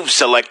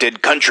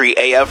Selected Country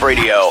AF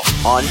Radio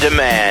on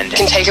demand.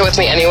 Can take it with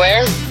me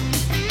anywhere.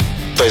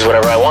 Plays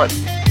whatever I want.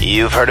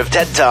 You've heard of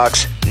TED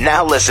Talks.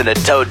 Now listen to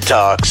Toad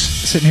Talks.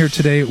 Sitting here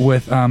today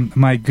with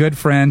my good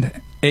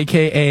friend,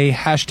 a.k.a.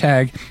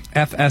 hashtag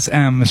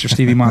FSM, Mr.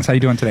 Stevie Mons. How you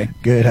doing today?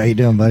 Good. How you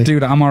doing, buddy?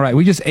 Dude, I'm all right.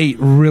 We just ate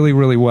really,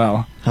 really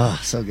well. Oh,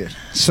 so good.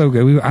 So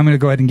good. I'm going to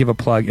go ahead and give a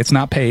plug. It's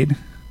not paid,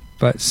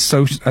 but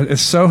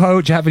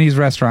Soho Japanese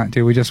restaurant,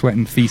 dude. We just went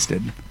and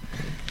feasted.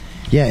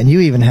 Yeah, and you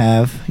even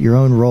have your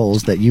own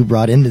rolls that you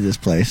brought into this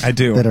place. I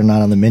do. That are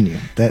not on the menu.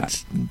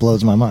 That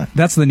blows my mind.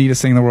 That's the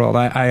neatest thing in the world.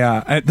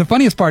 The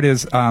funniest part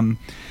is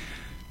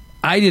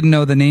I didn't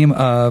know the name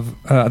of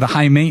the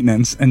High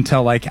Maintenance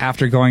until like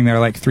after going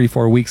there like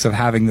 3-4 weeks of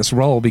having this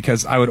roll,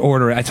 because I would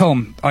order it. I told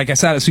them, like, I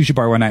sat at a sushi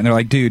bar one night and they're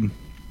like, dude,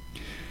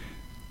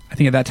 I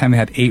think at that time they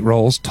had 8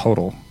 rolls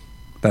total.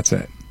 That's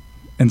it.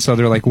 And so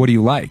they're like, what do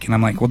you like? And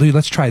I'm like, well, dude,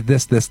 let's try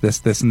this,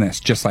 and this,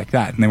 just like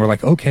that. And they were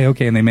like, okay.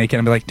 And they make it.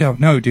 And I'm like,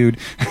 no, dude.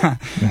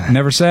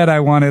 Never said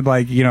I wanted,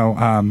 like,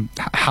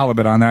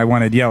 halibut on there. I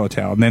wanted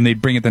yellowtail. And then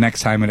they'd bring it the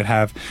next time and it'd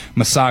have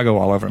Masago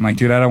all over it. I'm like,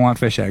 dude, I don't want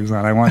fish eggs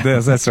on it. I want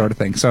this, that sort of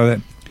thing. So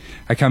that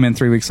I come in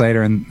 3 weeks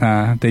later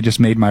and they just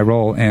made my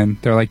roll. And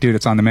they're like, dude,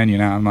 it's on the menu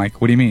now. I'm like,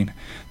 what do you mean?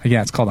 Like,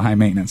 yeah, it's called a High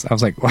Maintenance. I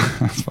was like, well,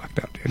 that's fucked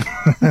up,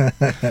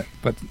 dude.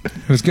 But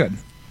it was good.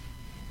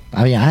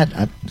 I mean,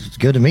 it's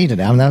good to me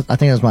today. I mean, I think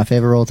that was my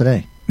favorite roll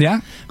today.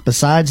 Yeah?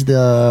 Besides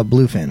the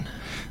bluefin.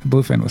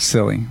 Bluefin was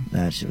silly.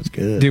 That shit was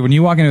good. Dude, when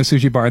you walk into a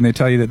sushi bar and they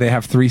tell you that they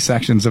have 3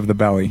 sections of the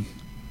belly, do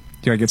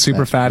you like it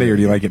super fatty or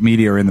do you like it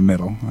meaty or in the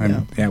middle?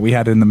 And, yeah, we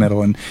had it in the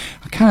middle. And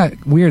kind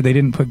of weird they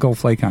didn't put Gold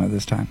Flake on it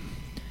this time.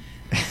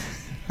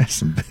 That's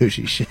some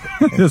bougie shit.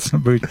 That's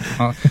some bougie.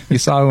 Well, you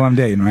saw who I'm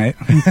dating, right?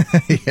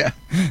 Yeah.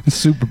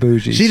 Super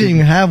bougie. She didn't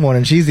even have one,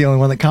 and she's the only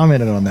one that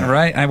commented on that.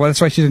 Right? Well,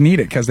 that's why she didn't eat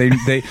it, because they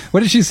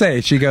what did she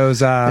say? She goes,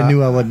 they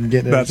knew I wasn't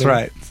getting it. That's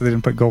right. So they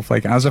didn't put Gold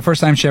Flake on. It was the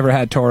first time she ever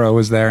had. Toro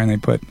was there, and they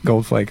put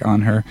Gold Flake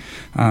on her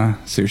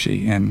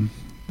sushi, and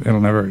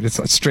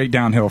it's straight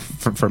downhill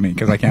for me,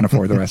 because I can't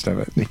afford the rest of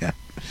it. Yeah.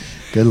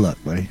 Good luck,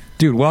 buddy.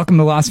 Dude, welcome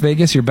to Las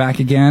Vegas. You're back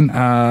again.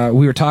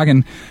 We were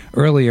talking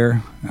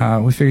earlier.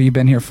 We figure you've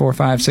been here 4,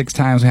 5, 6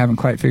 times. We haven't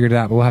quite figured it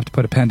out, but we'll have to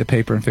put a pen to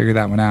paper and figure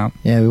that one out.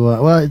 Yeah, we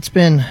will. Well, it's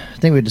been, I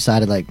think we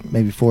decided like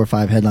maybe 4 or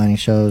 5 headlining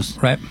shows.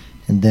 Right.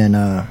 And then,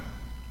 a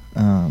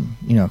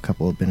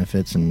couple of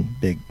benefits and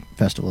big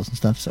festivals and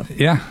stuff. So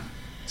yeah,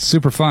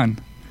 super fun.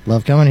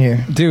 Love coming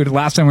here. Dude,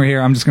 last time we were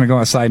here, I'm just going to go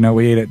on a side note,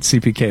 we ate at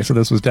CPK, so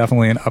this was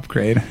definitely an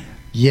upgrade.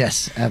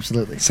 Yes,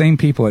 absolutely. Same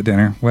people at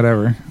dinner,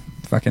 whatever.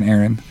 Fucking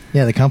Aaron.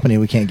 Yeah, the company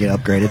we can't get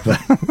upgraded,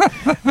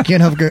 but we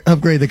can't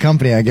upgrade the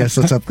company. I guess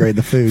let's upgrade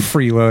the food.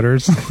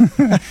 Freeloaders.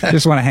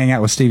 Just want to hang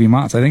out with Stevie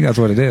Mons. I think that's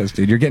what it is,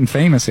 dude. You're getting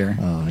famous here.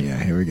 Oh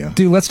yeah, here we go.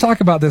 Dude, let's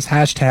talk about this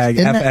hashtag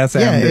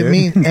FSM. Yeah, dude. it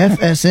means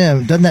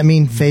FSM. Doesn't that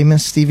mean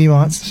famous Stevie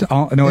Mons?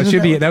 No, it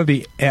should be. That would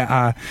be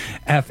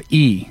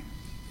FE.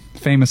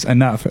 Famous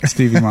enough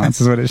Stevie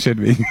Mons is what it should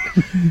be.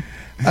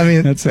 I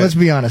mean, let's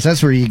be honest.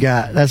 That's where you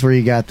got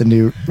the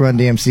new Run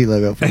DMC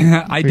logo for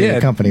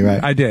your company,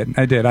 right? I did.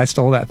 I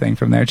stole that thing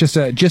from there. Just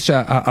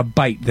a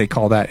bite, they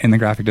call that in the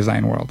graphic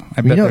design world.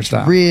 I bet it's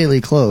really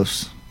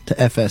close to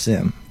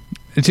FSM.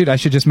 Dude, I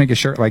should just make a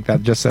shirt like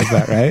that. Just says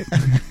that, right?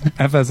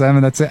 FSM,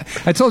 and that's it.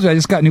 I told you I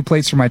just got new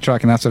plates for my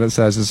truck, and that's what it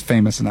says. Is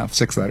famous enough.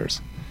 6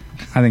 letters.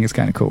 I think it's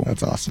kind of cool.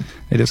 That's awesome.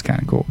 It is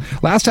kind of cool.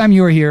 Last time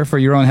you were here for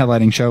your own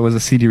headlining show was a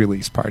CD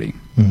release party.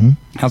 Mm-hmm.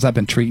 How's that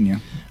been treating you?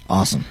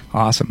 Awesome.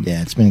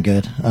 Yeah, it's been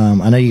good.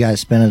 I know you guys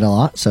spend it a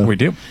lot, so we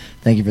do.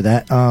 Thank you for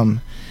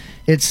that.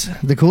 It's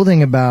the cool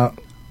thing about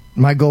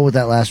my goal with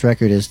that last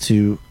record is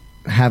to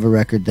have a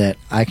record that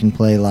I can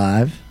play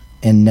live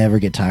and never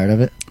get tired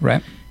of it.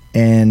 Right.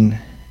 And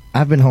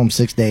I've been home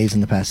 6 days in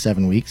the past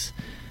 7 weeks,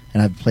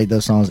 and I've played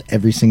those songs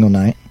every single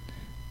night.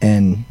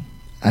 And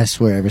I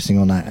swear, every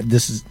single night.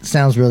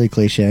 Sounds really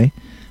cliche,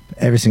 but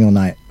every single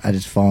night I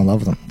just fall in love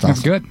with them. It's That's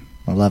awesome. good.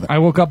 I love it. I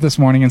woke up this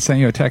morning and sent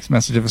you a text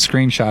message of a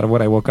screenshot of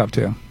what I woke up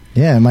to.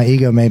 Yeah, my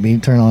ego made me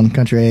turn on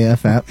Country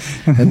AF app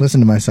and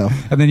listen to myself.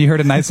 And then you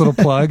heard a nice little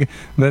plug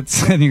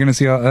and you're going to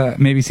see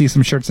maybe see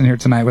some shirts in here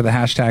tonight with a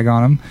hashtag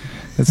on them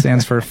that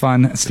stands for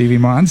Fun Stevie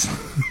Mons.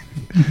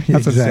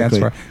 That's what it stands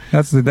for.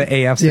 That's the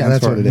AF stands for. Yeah,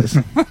 that's what it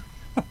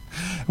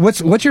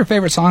is. What's your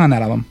favorite song on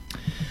that album?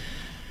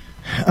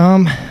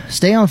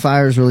 Stay on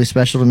Fire is really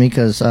special to me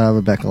because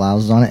Rebecca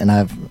Lyles is on it, and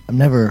I've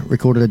never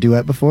recorded a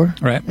duet before.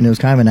 Right. And it was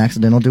kind of an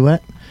accidental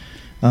duet.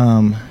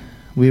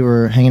 We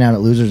were hanging out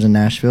at Losers in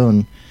Nashville,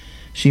 and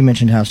she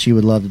mentioned how she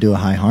would love to do a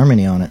high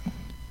harmony on it.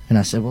 And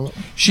I said, well...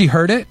 She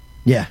heard it?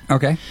 Yeah.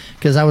 Okay.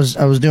 Because I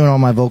was doing all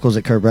my vocals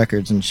at Curb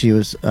Records, and she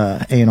was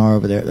A&R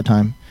over there at the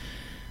time.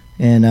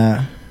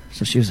 And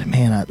so she was like,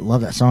 man, I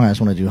love that song. I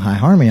just want to do a high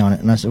harmony on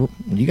it. And I said, well,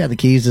 you got the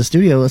keys to the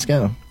studio. Let's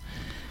go.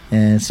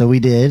 And so we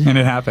did. And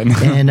it happened.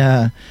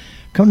 And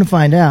come to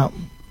find out,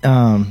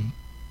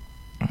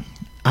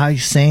 I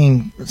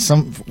sang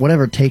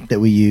whatever take that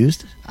we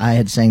used, I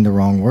had sang the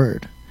wrong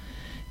word.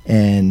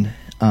 And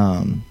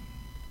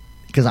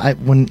because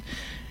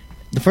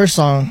the first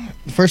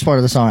part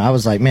of the song, I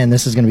was like, man,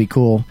 this is going to be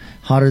cool.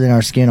 Hotter than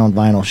our skin on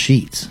vinyl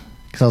sheets.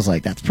 Because I was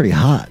like, that's pretty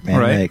hot, man.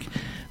 Right. Like,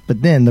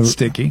 but then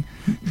Sticky.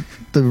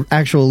 the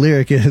actual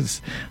lyric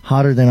is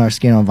hotter than our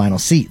skin on vinyl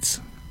seats.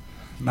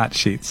 Not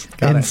sheets.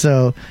 Got And it.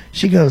 so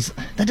she goes,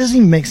 that doesn't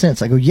even make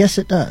sense. I go, yes,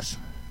 it does.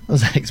 I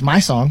was like, it's my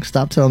song.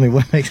 Stop telling me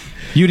what makes.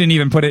 You didn't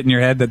even put it in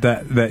your head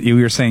that you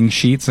were saying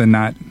sheets and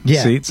not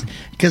seats?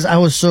 Because I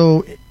was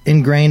so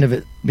ingrained of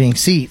it being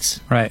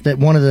seats, Right. that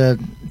one of the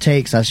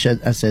takes I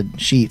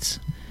said sheets,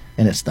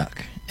 and it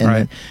stuck. And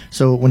Right.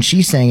 so when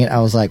she sang it, I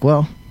was like,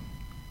 well,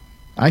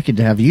 I could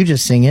have you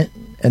just sing it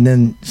and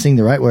then sing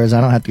the right words.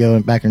 I don't have to go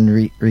back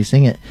and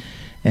re-sing it.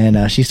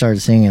 And she started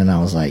singing, and I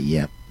was like,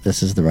 yep,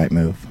 this is the right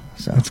move.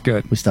 So That's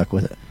good. We stuck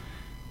with it.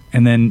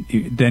 And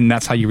then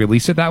that's how you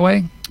released it that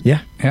way?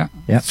 Yeah. Yeah.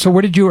 Yeah. So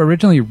where did you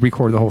originally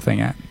record the whole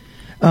thing at?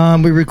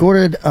 We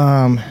recorded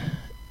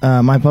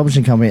my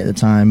publishing company at the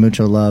time,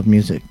 Mucho Love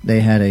Music. They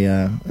had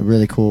a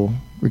really cool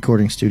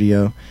recording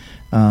studio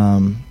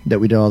that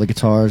we did all the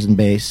guitars and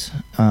bass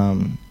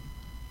in.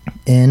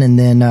 And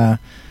then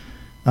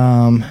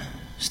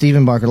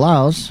Stephen Barker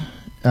Lyles,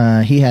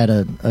 he had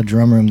a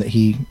drum room that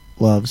he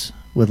loves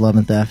with Love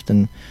and Theft.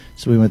 And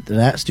so we went to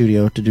that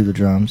studio to do the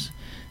drums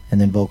and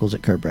then vocals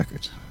at Curb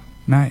Records.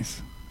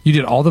 Nice. You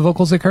did all the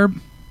vocals at Curb?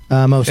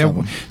 Most of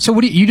them. So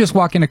what do you just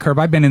walk into Curb?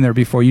 I've been in there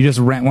before. You just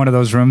rent one of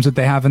those rooms that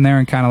they have in there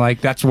and kind of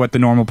like that's what the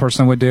normal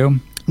person would do?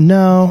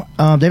 No,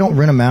 they don't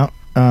rent them out.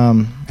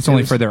 It's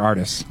only for their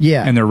artists.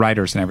 Yeah. And their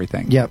writers and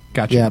everything. Yep.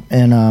 Gotcha. Yep.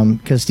 And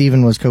because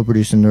Steven was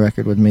co-producing the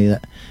record with me,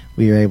 that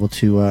we were able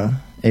to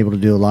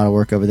do a lot of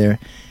work over there.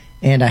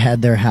 And I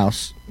had their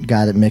house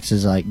guy that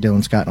mixes, like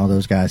Dylan Scott and all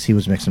those guys. He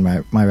was mixing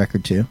my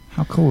record too.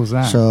 How cool is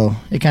that? So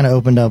it kind of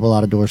opened up a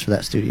lot of doors for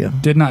that studio.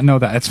 Did not know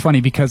that. It's funny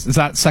because is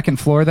that second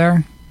floor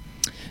there?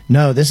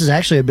 No, this is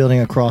actually a building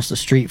across the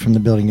street from the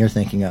building you're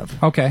thinking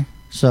of. Okay.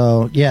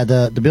 So yeah,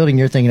 the building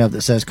you're thinking of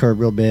that says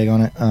Curb real big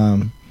on it.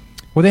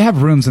 Well, they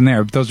have rooms in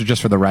there. Those are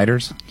just for the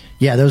writers?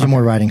 Yeah, those are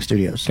more writing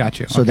studios.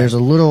 Gotcha. So Okay. there's a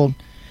little,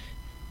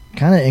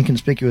 kind of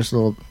inconspicuous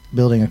little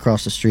building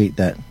across the street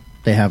that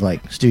they have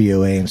like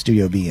Studio A and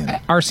Studio B in.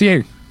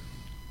 RCA.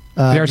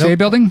 The RCA nope,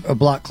 building? A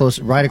block close,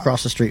 right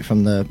across the street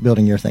from the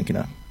building you're thinking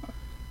of.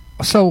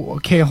 So,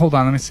 okay, hold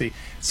on. Let me see.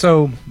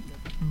 So,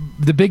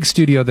 the big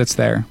studio that's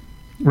there,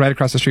 right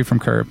across the street from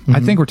Curb, I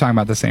think we're talking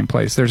about the same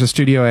place. There's a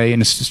Studio A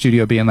and a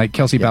Studio B, and like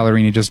Kelsey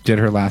Ballerini just did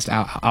her last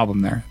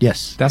album there.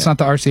 Yes. That's not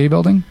the RCA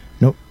building?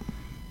 Nope.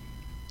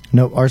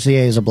 Nope.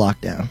 RCA is a block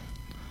down.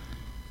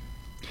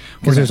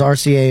 Because there's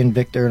RCA and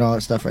Victor and all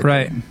that stuff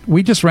Right. there.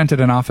 We just rented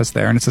an office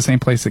there, and it's the same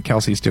place that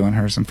Kelsey's doing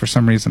hers. And for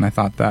some reason, I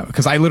thought that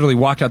because I literally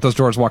walked out those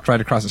doors, walked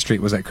right across the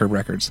street, was at Curb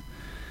Records.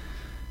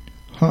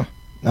 Huh.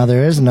 Now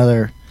there is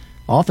another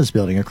office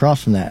building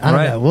across from that. I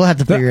don't know. We'll have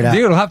to figure it out.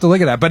 Dude, we'll have to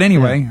look at that. But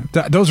anyway,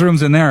 those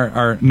rooms in there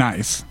are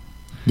nice.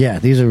 Yeah,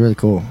 these are really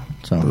cool.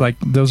 So Like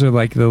those are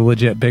like the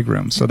legit big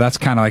rooms. So that's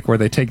kind of like where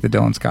they take the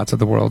Dylan Scotts of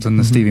the world and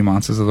the Stevie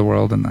Monsters of the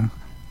world and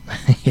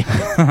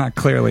the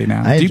clearly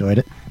now. I enjoyed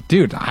it.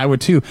 Dude, I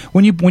would too.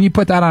 When you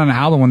put that on an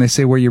album, when they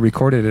say where you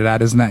recorded it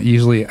at, isn't that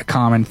usually a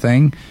common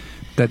thing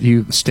that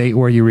you state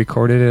where you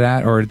recorded it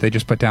at, or did they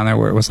just put down there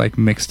where it was like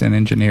mixed and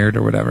engineered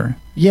or whatever?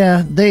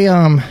 Yeah, they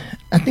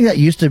I think that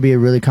used to be a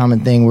really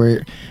common thing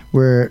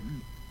where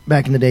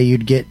back in the day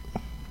you'd get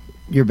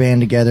your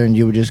band together and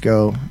you would just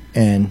go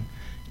and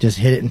just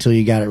hit it until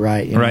you got it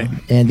right. You know? Right.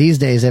 And these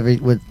days,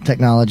 with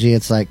technology,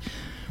 it's like,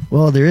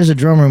 well, there is a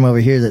drum room over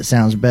here that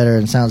sounds better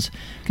and sounds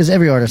because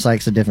every artist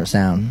likes a different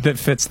sound That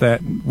fits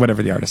that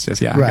whatever the artist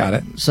is. Yeah, right. I got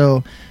it.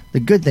 So the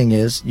good thing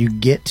is you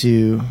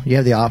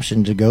have the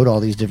option to go to all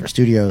these different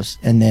studios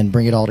and then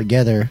bring it all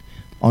together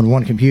on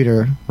one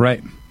computer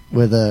Right.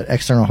 with an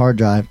external hard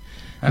drive.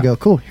 Yeah. You go,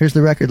 cool, here's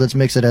the record, let's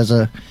mix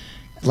it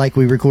like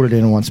we recorded it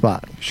in one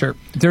spot. Sure.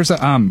 There's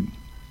a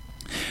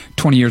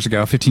 15 years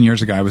ago,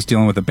 I was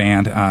dealing with a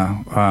band.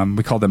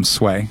 We called them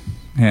Sway.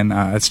 And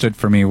it stood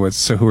for me was,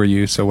 so who are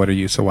you, so what are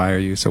you, so why are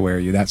you, so where are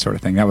you, that sort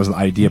of thing. That was the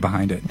idea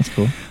behind it. That's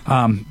cool.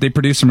 They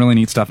produced some really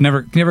neat stuff.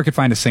 Never could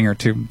find a singer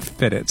to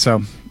fit it.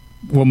 So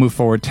we'll move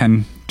forward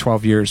 10,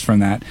 12 years from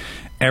that.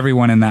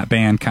 Everyone in that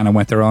band kind of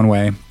went their own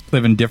way,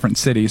 live in different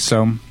cities.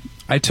 So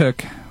I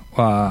took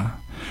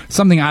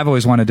something I've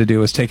always wanted to do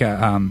was take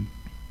an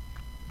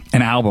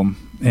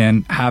album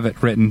and have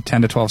it written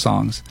 10 to 12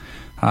 songs,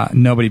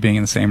 nobody being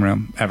in the same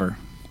room ever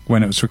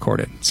when it was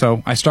recorded.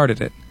 So I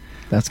started it.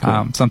 That's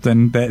cool.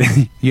 Something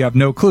that you have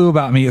no clue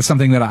about me is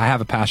something that I have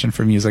a passion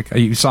for music.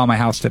 You saw my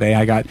house today.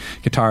 I got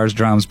guitars,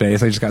 drums,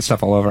 bass. I just got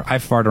stuff all over. I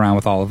fart around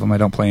with all of them. I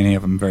don't play any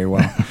of them very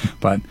well,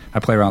 but I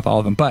play around with all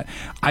of them. But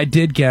I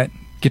did get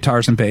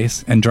guitars and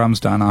bass and drums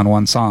done on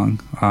one song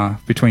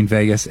between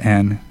Vegas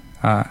and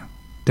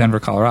Denver,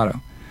 Colorado.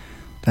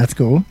 That's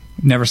cool.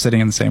 Never sitting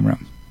in the same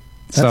room.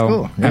 That's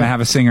cool. Yeah. And I have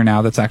a singer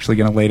now that's actually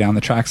going to lay down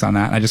the tracks on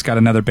that. I just got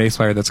another bass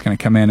player that's going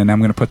to come in, and I'm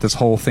going to put this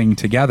whole thing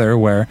together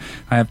where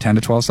I have 10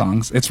 to 12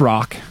 songs. It's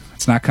rock.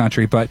 It's not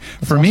country. But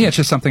for me, it's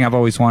just something I've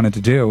always wanted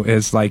to do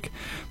is like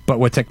But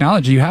with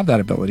technology, you have that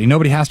ability.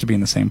 Nobody has to be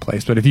in the same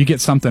place. But if you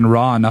get something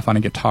raw enough on a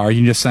guitar, you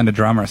can just send a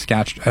drummer a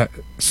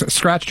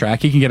scratch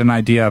track. You can get an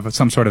idea of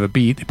some sort of a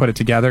beat. They put it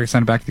together,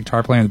 send it back to the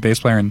guitar player and the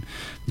bass player, and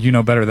you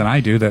know better than I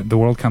do that the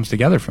world comes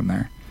together from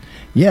there.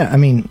 Yeah, I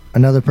mean,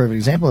 another perfect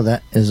example of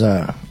that is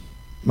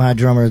my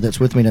drummer that's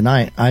with me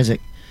tonight,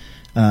 Isaac.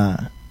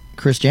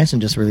 Chris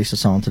Jansen just released a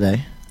song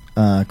today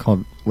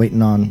called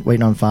 "Waiting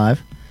on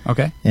 5."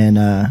 Okay.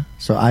 And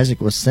so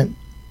Isaac was sent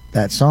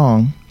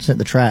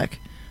the track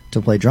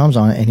to play drums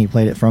on it, and he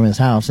played it from his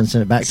house and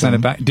sent it back to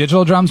him.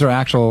 Digital drums or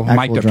actual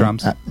mic'd up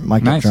drums?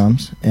 Mic'd up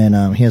drums.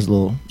 And he has a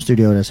little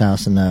studio at his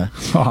house, and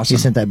awesome. He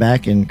sent that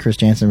back, and Chris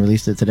Jansen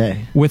released it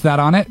today. With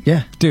that on it?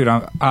 Yeah. Dude,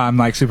 I'm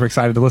like super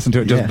excited to listen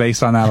to it just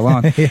based on that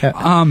alone.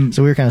 Yeah.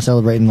 So we were kind of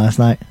celebrating last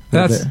night.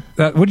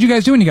 What did you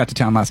guys do when you got to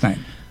town last night?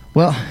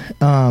 Well,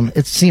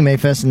 it's CMA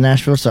Fest in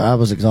Nashville, so I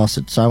was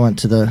exhausted. So I went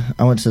to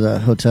the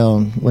hotel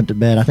and went to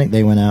bed. I think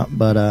they went out,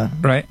 but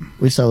right.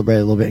 We celebrated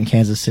a little bit in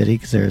Kansas City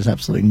because there was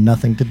absolutely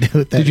nothing to do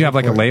with that. Did you have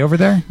like a layover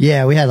there?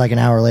 Yeah, we had like an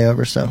hour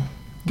layover, so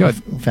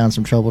good. We found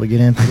some trouble to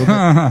get in for a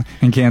little bit.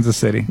 In Kansas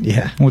City.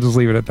 Yeah, we'll just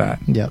leave it at that.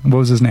 Yeah. What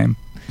was his name?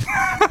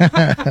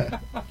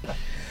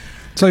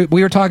 So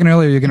we were talking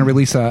earlier. You're going to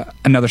release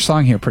another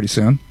song here pretty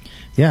soon.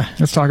 Yeah.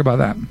 Let's talk about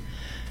that.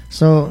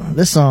 So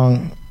this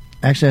song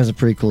actually has a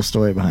pretty cool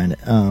story behind it.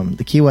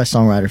 The Key West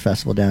Songwriter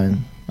Festival down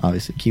in,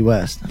 obviously, Key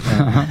West.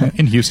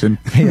 In Houston.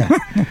 Yeah.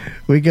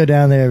 We go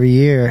down there every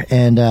year,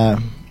 and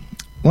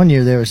one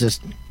year there was this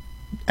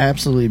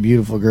absolutely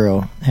beautiful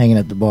girl hanging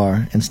at the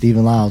bar, and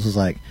Stephen Lyles was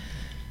like,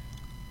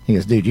 he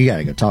goes, dude, you got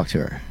to go talk to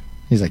her.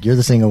 He's like, you're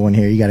the single one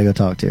here, you got to go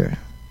talk to her.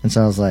 And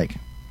so I was like,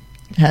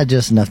 had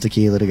just enough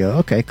tequila to go,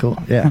 okay, cool,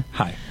 yeah.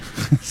 Hi.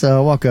 So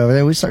I walk over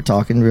there, we start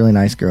talking, really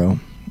nice girl,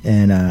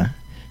 and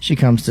she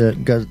comes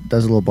does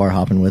a little bar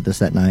hopping with us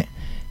that night,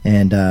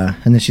 and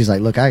then she's like,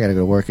 look, I gotta go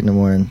to work in the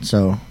morning,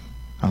 so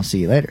I'll see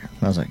you later.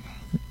 I was like,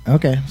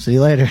 okay, see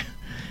you later.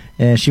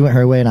 And she went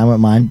her way and I went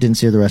mine. Didn't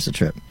see her the rest of the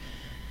trip.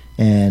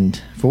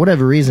 And for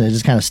whatever reason, it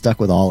just kind of stuck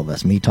with all of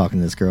us, me talking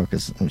to this girl,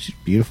 because she's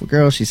a beautiful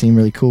girl, she seemed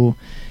really cool,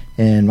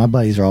 and my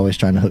buddies are always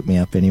trying to hook me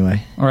up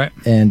anyway. All right.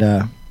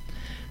 And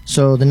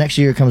so the next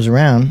year comes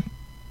around,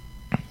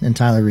 and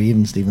Tyler Reed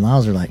and Stephen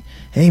Lyles are like,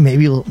 hey,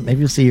 maybe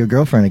you'll see your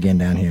girlfriend again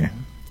down here.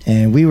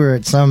 And we were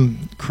at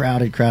some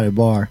crowded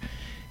bar,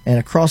 and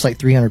across like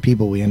 300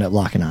 people, we ended up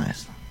locking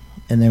eyes.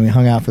 And then we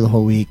hung out for the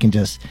whole week and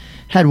just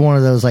had one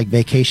of those like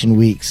vacation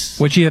weeks.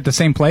 Was she at the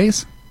same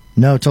place?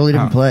 No, totally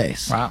different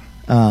place.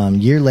 Wow.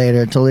 Year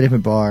later, totally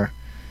different bar.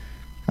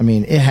 I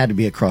mean, it had to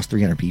be across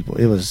 300 people.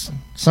 It was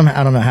somehow,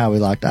 I don't know how we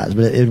locked eyes,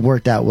 but it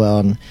worked out well,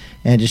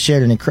 and just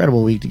shared an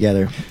incredible week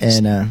together.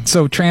 And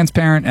so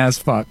transparent as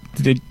fuck.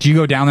 Did you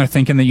go down there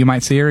thinking that you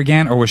might see her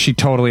again, or was she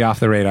totally off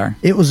the radar?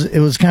 It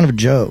was kind of a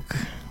joke.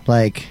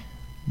 Like,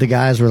 the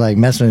guys were like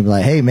messing with me,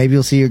 like, hey, maybe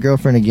you'll see your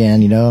girlfriend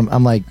again, you know.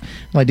 I'm like,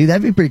 dude,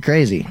 that'd be pretty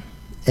crazy.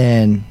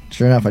 And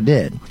sure enough, I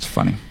did. It's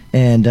funny.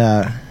 And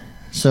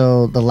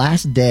so the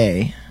last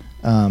day,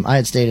 I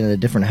had stayed in a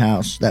different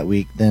house that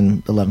week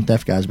than the 11th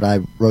F guys, but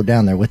I rode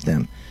down there with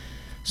them.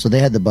 So they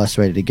had the bus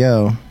ready to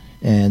go,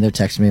 and they're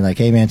texting me like,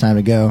 hey, man, time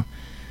to go.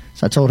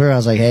 So I told her, I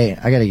was like, hey,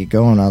 I got to get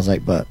going. I was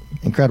like, but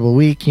incredible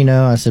week, you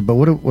know. I said, but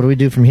what do we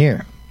do from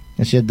here?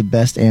 And she had the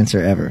best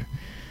answer ever.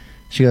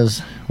 She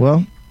goes,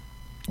 well,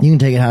 you can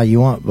take it how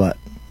you want, but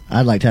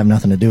I'd like to have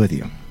nothing to do with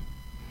you.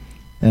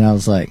 And I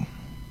was like,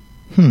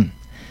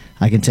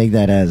 I can take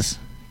that as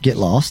get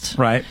lost.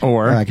 Right.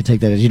 Or I could take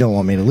that as you don't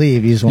want me to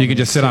leave. You could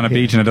just sit on a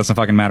beach and it doesn't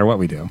fucking matter what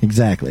we do.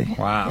 Exactly.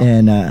 Wow.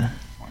 And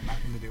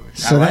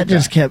so that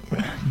just kept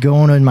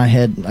going in my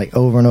head like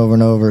over and over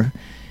and over.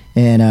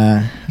 And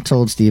I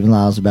told Stephen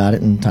Lyles about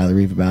it and Tyler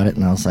Reeve about it,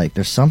 and I was like,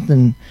 there's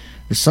something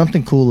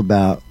cool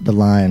about the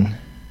line,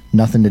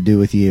 nothing to do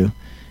with you,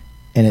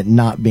 and it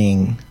not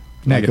being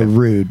negative. Like a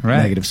rude,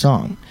 negative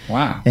song.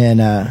 Wow.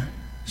 And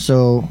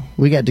so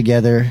we got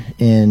together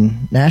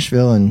in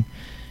Nashville,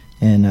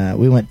 and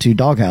we went to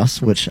Doghouse,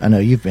 which I know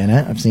you've been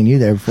at. I've seen you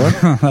there before.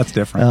 That's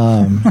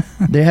different.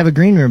 They have a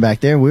green room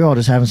back there. We were all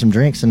just having some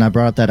drinks, and I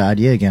brought up that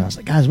idea again. I was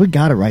like, guys, we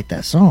got to write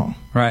that song.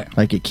 Right.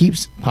 Like, it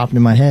keeps popping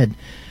in my head.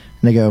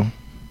 And they go,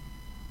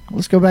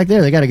 let's go back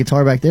there. They got a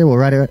guitar back there. We'll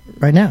write it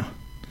right now.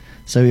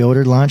 So we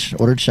ordered lunch,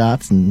 ordered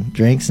shots and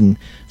drinks, and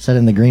sat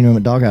in the green room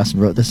at Doghouse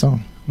and wrote this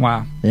song.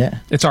 Wow. Yeah.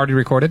 It's already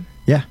recorded?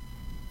 Yeah.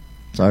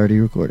 It's already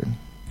recorded.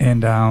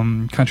 And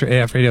Country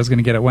AF Radio is going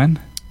to get it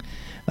when?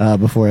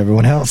 Before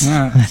everyone else.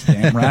 That's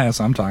damn right. That's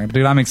what I'm talking about.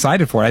 Dude, I'm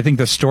excited for it. I think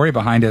the story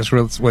behind it is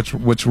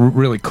what's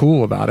really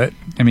cool about it.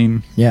 I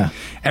mean, yeah,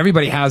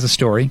 everybody has a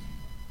story.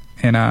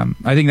 And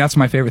I think that's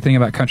my favorite thing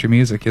about country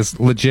music is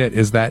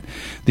that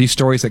these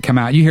stories that come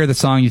out, you hear the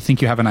song, you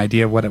think you have an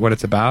idea of what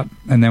it's about,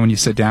 and then when you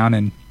sit down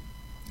and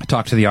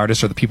talk to the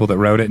artist or the people that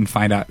wrote it and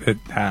find out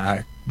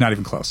not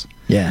even close.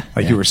 Yeah.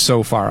 Like you were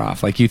so far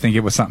off. Like you think it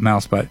was something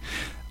else, but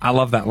I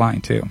love that line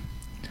too.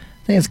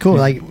 I think it's cool.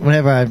 Like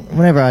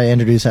whenever I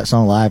introduce that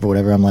song live or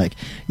whatever, I'm like,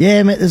 yeah,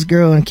 I met this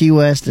girl in Key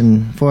West,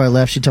 and before I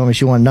left, she told me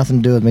she wanted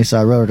nothing to do with me, so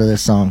I wrote her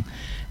this song.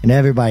 And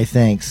everybody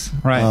thinks,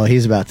 oh,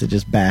 he's about to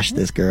just bash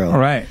this girl.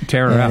 Right,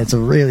 tear her up. It's a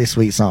really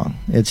sweet song.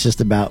 It's just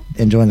about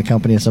enjoying the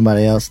company of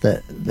somebody else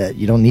that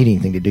you don't need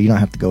anything to do. You don't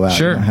have to go out.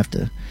 Sure. You don't have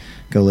to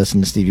go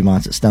listen to Stevie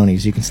Mons at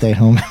Stoney's. You can stay at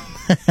home.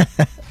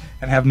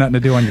 And have nothing to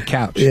do on your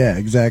couch. Yeah,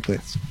 exactly.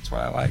 That's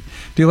what I like.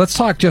 Dude, let's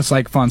talk just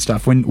like fun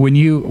stuff. When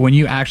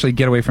you actually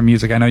get away from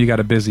music, I know you got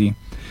a busy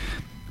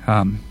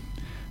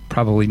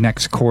probably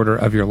next quarter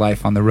of your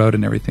life on the road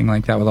and everything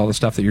like that with all the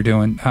stuff that you're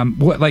doing.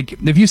 What, like,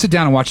 if you sit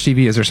down and watch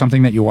TV, is there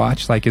something that you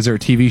watch? Like, is there a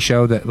TV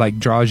show that like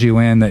draws you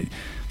in that, I'm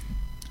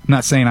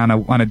not saying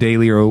on a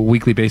daily or a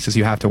weekly basis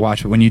you have to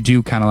watch, but when you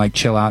do kind of like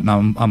chill out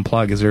and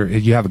unplug, do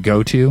you have a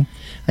go-to?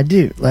 I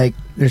do. Like,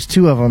 there's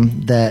two of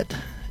them that,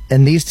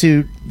 and these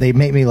two, they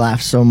make me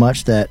laugh so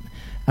much that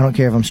I don't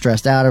care if I'm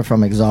stressed out or if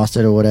I'm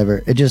exhausted or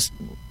whatever. It just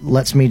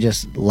lets me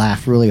just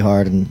laugh really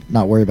hard and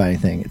not worry about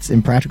anything. It's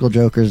Impractical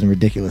Jokers and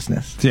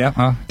Ridiculousness.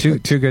 Yeah, two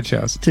good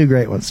shows. Two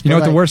great ones. You know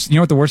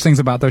what the worst things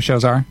about those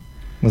shows are?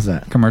 What's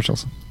that?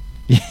 Commercials.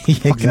 Yeah,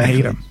 exactly. Fucking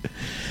hate them.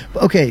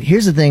 Okay,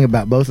 here's the thing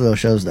about both of those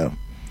shows, though.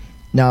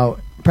 Now,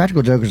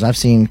 Practical Jokers, I've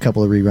seen a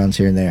couple of reruns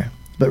here and there.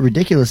 But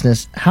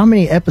Ridiculousness, how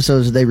many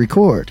episodes did they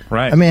record?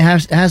 Right. I mean,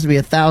 it has to be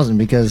 1,000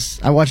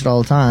 because I watch it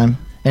all the time,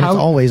 and it's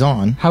always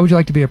on. How would you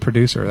like to be a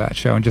producer of that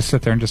show and just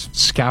sit there and just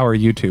scour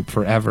YouTube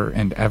forever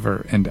and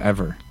ever and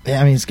ever?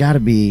 Yeah, I mean, it's got to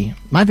be...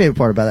 My favorite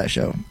part about that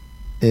show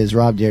is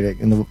Rob Dyrdek,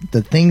 and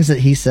the things that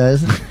he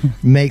says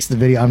makes the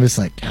video... I'm just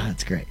like, God,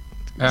 that's great.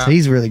 So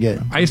he's really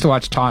good. I used to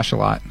watch Tosh a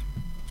lot.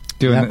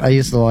 I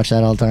used to watch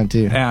that all the time,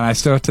 too. And I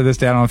still, to this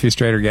day, I don't know if he's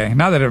straight or gay.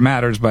 Not that it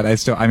matters, but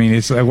it's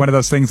one of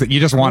those things that you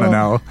just want to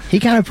know. He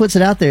kind of puts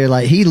it out there,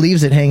 like, he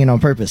leaves it hanging on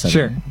purpose.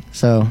 Sure.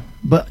 So,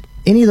 but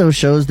any of those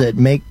shows that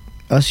make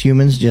us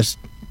humans just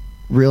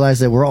realize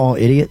that we're all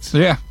idiots.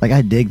 Yeah. Like,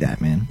 I dig that,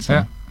 man.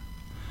 So.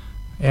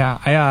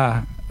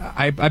 Yeah.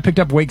 I picked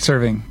up wake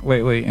surfing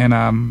lately, and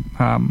I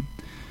don't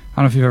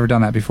know if you've ever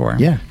done that before.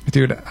 Yeah.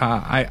 Dude,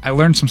 I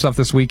learned some stuff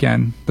this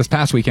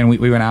past weekend,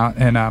 we went out,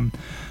 and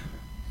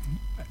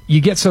you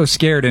get so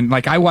scared, and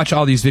like I watch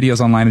all these videos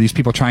online of these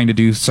people trying to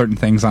do certain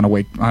things on a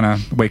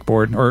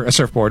wakeboard or a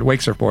surfboard,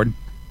 wake surfboard.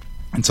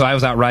 And so I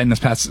was out riding this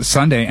past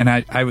Sunday, and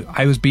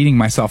I was beating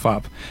myself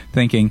up,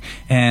 thinking,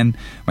 and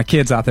my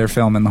kid's out there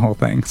filming the whole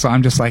thing. So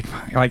I'm just like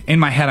in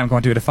my head, I'm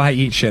going, dude, if I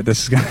eat shit,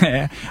 this is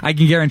gonna. I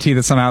can guarantee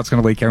that somehow it's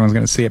gonna leak. Everyone's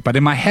gonna see it. But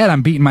in my head,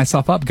 I'm beating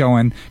myself up,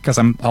 going, because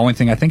the only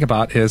thing I think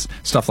about is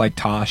stuff like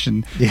Tosh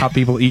and how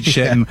people eat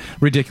shit and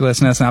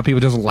ridiculousness, and how people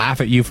just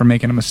laugh at you for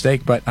making a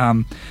mistake. But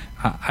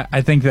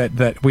I think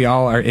that we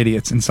all are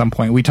idiots in some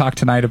point. We talked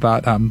tonight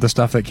about the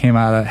stuff that came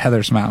out of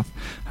Heather's mouth.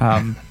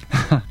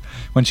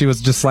 When she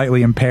was just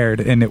slightly impaired,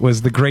 and it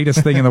was the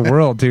greatest thing in the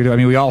world, dude. I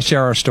mean, we all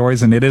share our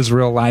stories, and it is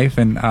real life.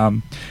 And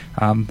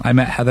I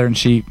met Heather, and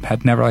she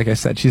had never, like I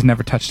said, she's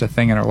never touched a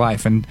thing in her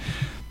life. And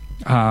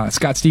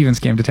Scott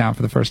Stevens came to town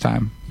for the first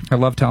time. I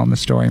love telling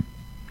this story.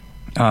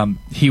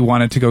 He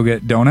wanted to go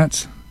get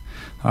donuts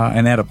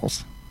and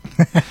edibles.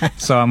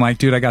 So I'm like,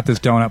 dude, I got this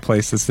donut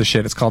place. It's the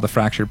shit. It's called the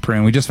Fractured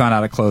Prune. We just found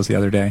out it closed the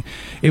other day.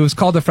 It was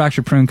called the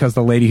Fractured Prune because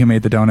the lady who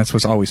made the donuts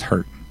was always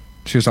hurt.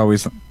 She was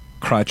always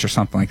crutch or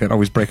something like that,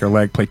 always break her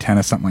leg, play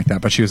tennis, something like that.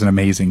 But she was an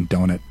amazing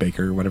donut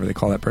baker, or whatever they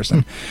call that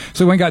person.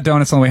 So we went and got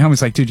donuts on the way home.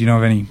 He's like, dude, you know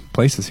of any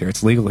places here?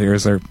 It's legal here.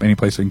 Is there any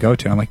place we can go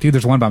to? I'm like, dude,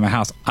 there's one by my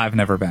house. I've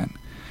never been.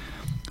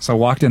 So I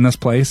walked in this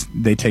place.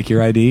 They take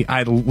your ID.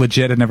 I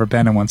legit had never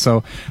been in one.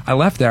 So I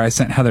left there. I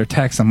sent Heather a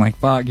text. I'm like,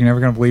 fuck, you're never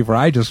going to believe where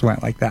I just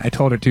went like that. I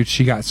told her, dude,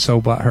 she got so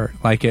butthurt.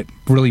 Like, it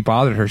really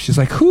bothered her. She's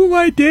like, who am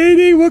I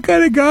dating? What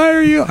kind of guy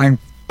are you? I'm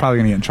probably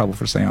going to get in trouble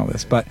for saying all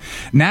this. But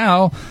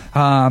now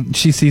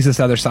she sees this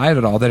other side of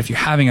it all, that if you're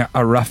having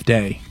a rough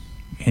day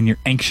and you're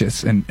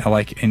anxious and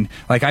like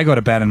I go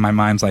to bed and my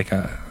mind's like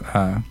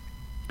the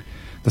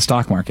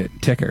stock market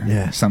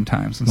ticker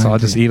sometimes, and so I'll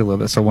just eat a little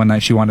bit. So one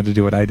night she wanted to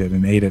do what I did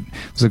and ate it.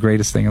 It was the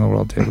greatest thing in the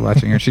world, dude,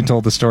 watching her. She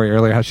told the story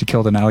earlier how she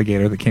killed an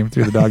alligator that came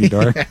through the doggy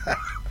door.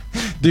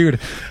 Dude,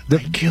 I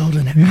killed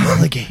an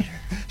alligator.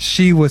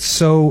 She was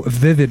so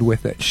vivid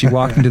with it. She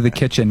walked into the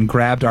kitchen,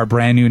 grabbed our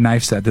brand new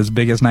knife set, this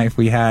biggest knife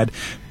we had,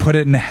 put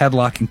it in a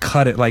headlock and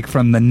cut it like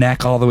from the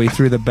neck all the way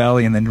through the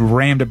belly, and then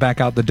rammed it back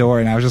out the door.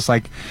 And I was just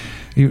like,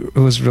 it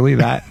was really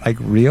that like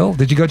real?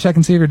 Did you go check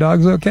and see if your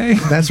dog's okay?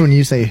 That's when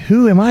you say,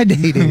 who am I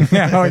dating?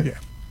 Yeah.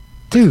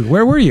 Dude,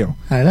 where were you?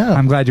 I know.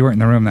 I'm glad you weren't in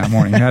the room that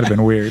morning. That'd have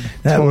been weird.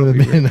 That would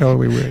have been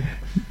totally weird.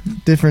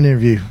 Different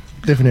interview.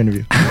 Different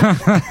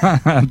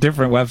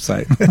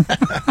website.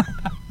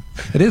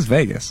 It is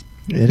Vegas.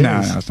 No,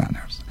 it's not.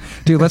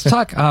 Dude, let's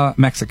talk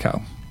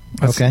Mexico.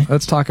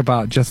 Let's talk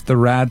about just the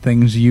rad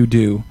things you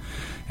do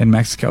in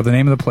Mexico. The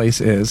name of the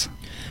place is?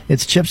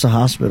 It's CHIPSA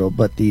Hospital,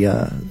 but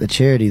the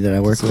charity that I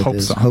work with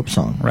is Hope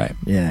Song. Right.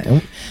 Yeah.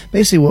 And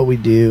basically what we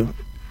do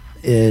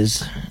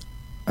is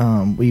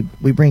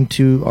we bring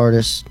 2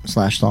 artists /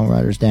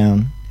 songwriters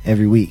down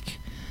every week.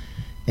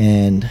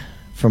 And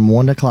from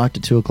 1 o'clock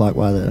to 2 o'clock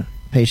while the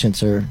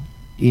patients are,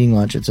 eating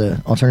lunch. It's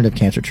a alternative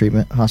cancer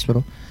treatment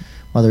hospital.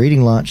 While they're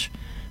eating lunch,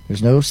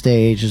 there's no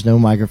stage, there's no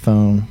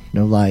microphone,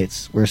 no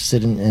lights. We're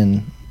sitting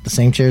in the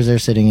same chairs they're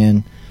sitting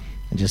in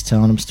and just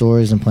telling them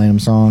stories and playing them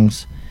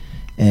songs.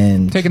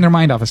 And Taking their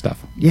mind off of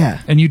stuff.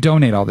 yeah. And you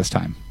donate all this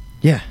time.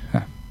 Yeah.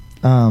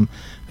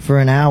 For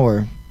an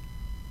hour,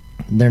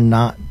 they're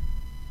not,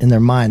 in their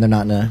mind, they're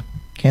not in a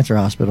cancer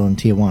hospital in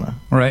Tijuana.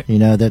 Right. You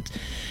know, that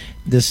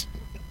this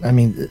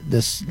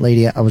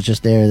lady, I was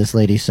just there, this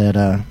lady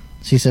said,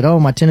 she said, "Oh,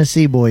 my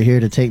Tennessee boy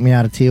here to take me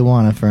out of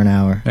Tijuana for an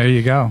hour." There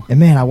you go. And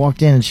man, I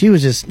walked in and she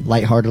was just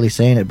lightheartedly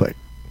saying it, but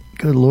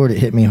good Lord, it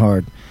hit me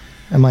hard.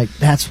 I'm like,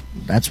 that's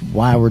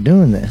why we're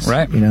doing this.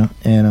 Right. You know,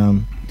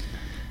 and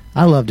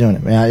I love doing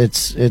it. Man,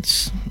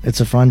 it's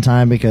a fun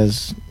time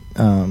because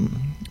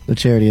the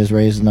charity has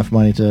raised enough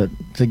money to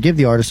give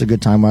the artists a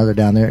good time while they're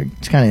down there.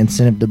 It's kind of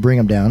incentive to bring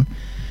them down.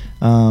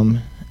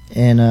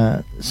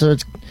 So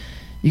it's,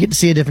 you get to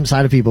see a different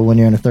side of people when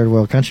you're in a third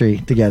world country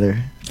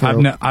together.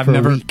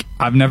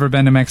 I've never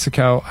been to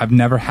Mexico. I've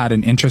never had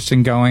an interest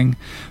in going.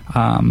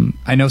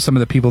 I know some of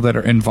the people that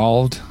are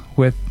involved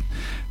with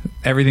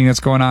everything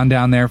that's going on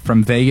down there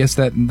from Vegas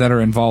that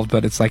are involved,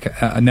 but it's like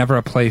never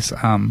a place.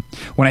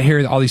 When I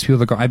hear all these people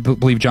that go, I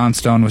believe John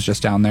Stone was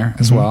just down there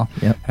as well.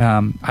 Yep.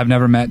 I've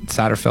never met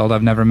Satterfield.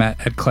 I've never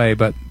met Ed Clay.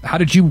 But how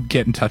did you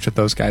get in touch with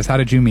those guys? How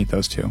did you meet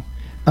those two?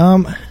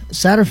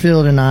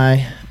 Satterfield and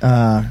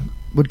I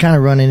would kind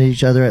of run into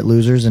each other at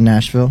Losers in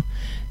Nashville.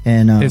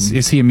 And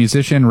Is he a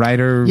musician,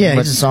 writer? yeah,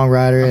 he's a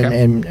songwriter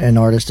Okay. and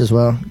artist as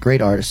well.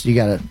 Great artist. You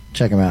got to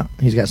check him out.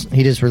 He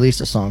just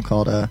released a song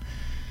called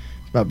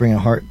about bringing a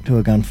heart to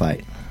a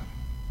gunfight.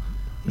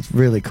 It's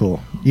really cool.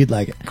 You'd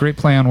like it. Great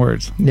play on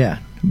words. Yeah,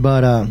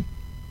 but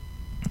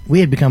we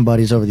had become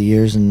buddies over the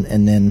years,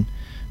 and then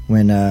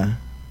when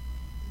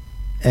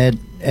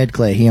Ed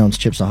Clay, he owns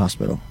Chipsa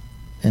Hospital,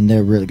 and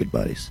they're really good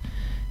buddies.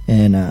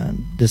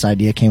 And this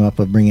idea came up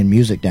of bringing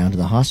music down to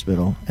the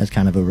hospital as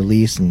kind of a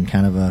release and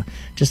kind of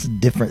just a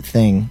different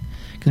thing.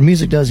 Because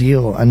music does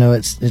heal. I know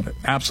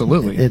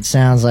Absolutely. It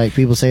sounds like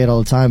people say it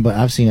all the time, but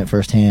I've seen it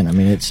firsthand. I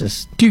mean, it's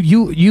just... Dude,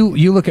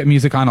 you look at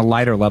music on a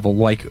lighter level,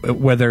 like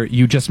whether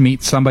you just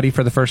meet somebody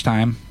for the first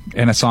time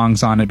and a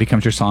song's on, it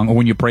becomes your song, or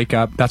when you break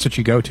up, that's what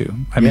you go to.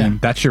 I mean,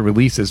 that's your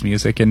release is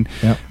music. And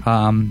Yep.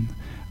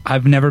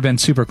 I've never been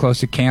super close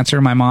to cancer.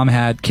 My mom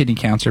had kidney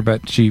cancer,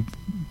 but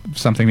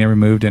something they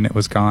removed and it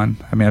was gone.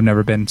 I mean, I've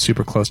never been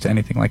super close to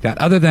anything like that.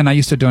 Other than I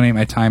used to donate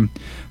my time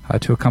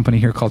to a company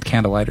here called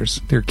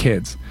Candlelighters. They're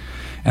kids.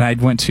 And I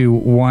went to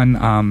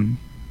one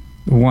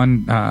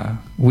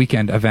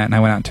weekend event, and I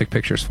went out and took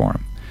pictures for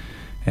them.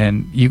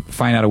 And you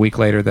find out a week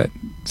later that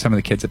some of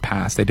the kids had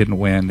passed. They didn't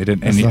win. They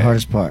didn't. That's the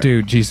hardest part.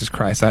 Dude, Jesus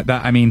Christ!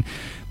 I mean,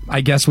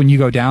 I guess when you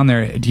go down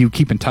there, do you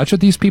keep in touch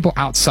with these people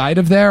outside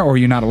of there, or are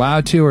you not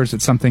allowed to, or is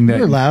it something that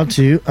You're allowed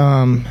to.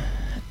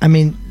 I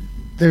mean,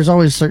 there's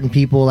always certain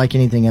people, like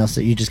anything else,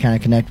 that you just kind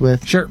of connect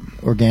with. Sure.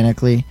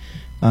 Organically.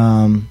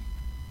 I'll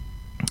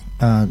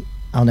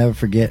never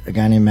forget a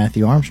guy named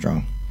Matthew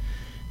Armstrong.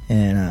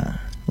 And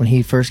when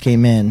he first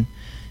came in,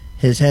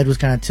 his head was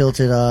kind of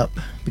tilted up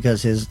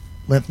because his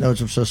lymph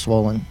nodes were so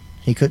swollen.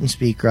 He couldn't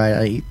speak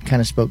right. He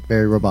kind of spoke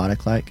very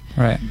robotic-like.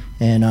 Right.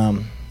 And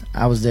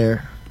I was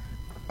there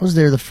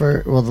the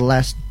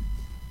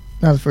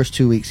first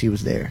 2 weeks he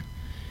was there.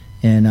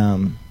 And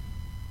on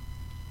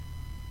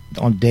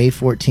day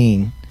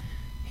 14,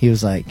 he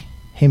was like,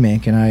 "Hey man,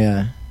 can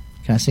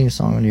I sing a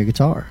song on your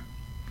guitar?"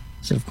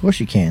 I said, "Of course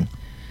you can."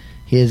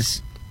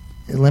 His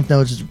lymph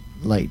nodes,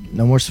 like,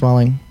 no more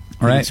swelling.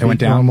 All right, it went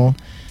down. Normal.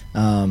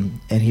 And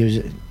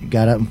he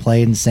got up and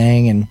played and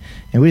sang, and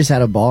we just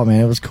had a ball,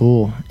 man. It was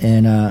cool.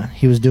 And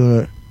he was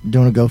doing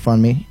a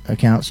GoFundMe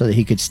account so that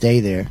he could stay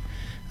there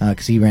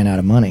because he ran out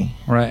of money.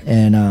 Right.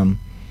 And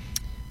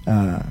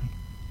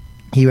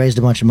he raised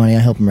a bunch of money. I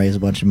helped him raise a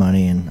bunch of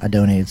money, and I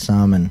donated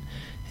some.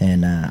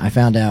 And I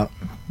found out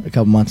a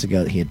couple months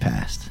ago that he had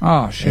passed.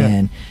 Oh shit!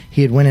 And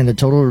he had went into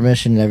total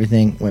remission and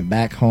everything. Went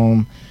back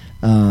home,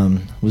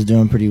 was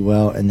doing pretty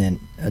well, and then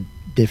a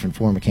different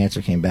form of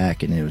cancer came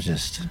back, and it was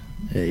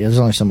there's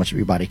only so much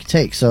your body could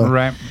take. So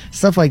Right.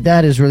 stuff like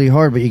that is really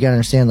hard, but you got to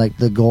understand, like,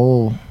 the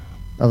goal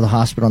of the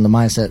hospital and the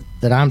mindset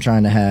that I'm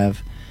trying to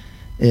have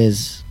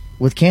is,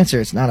 with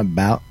cancer, it's not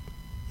about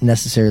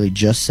necessarily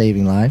just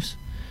saving lives.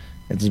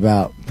 It's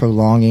about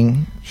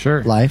prolonging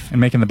Sure. life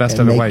And making the best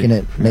and of it.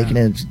 making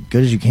it as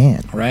good as you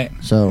can. Right.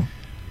 So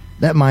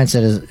that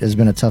mindset has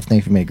been a tough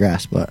thing for me to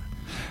grasp, but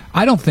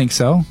I don't think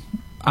so.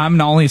 I'm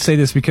not only say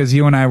this because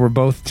you and I were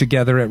both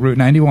together at Route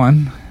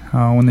 91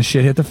 when the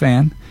shit hit the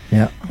fan.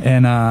 yeah.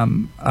 And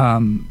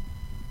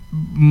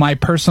my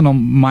personal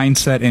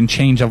mindset and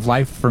change of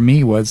life for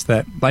me was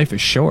that life is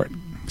short.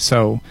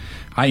 So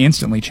I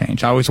instantly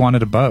changed. I always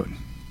wanted a boat.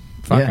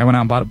 Fuck, Yeah. I went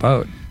out and bought a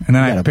boat. And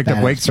then You got I a picked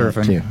up wake badass boat,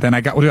 surfing. too. Then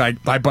I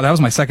bought that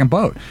was my second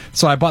boat.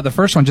 So I bought the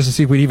first one just to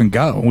see if we'd even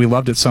go. We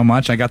loved it so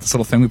much. I got this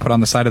little thing we put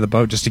on the side of the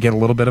boat just to get a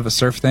little bit of a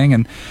surf thing.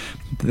 And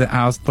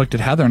I looked at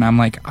Heather and I'm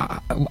like,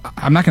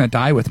 I'm not going to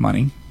die with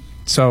money.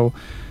 So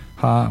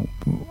I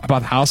bought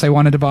the house I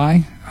wanted to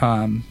buy.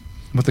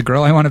 with the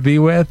girl I want to be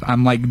with.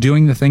 I'm like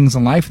doing the things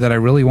in life that I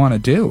really want to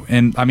do.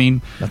 And I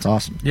mean, That's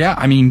awesome. yeah,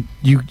 I mean,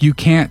 you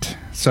can't.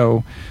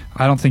 So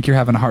I don't think you're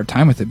having a hard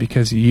time with it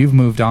because you've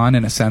moved on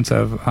in a sense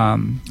of, I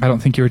don't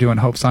think you were doing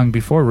Hope Song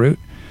before, Root.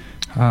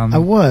 I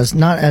was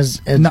not as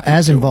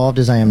involved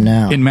as I am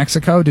now. In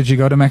Mexico? Did you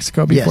go to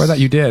Mexico before Yes. that?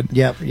 You did?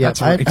 Yep.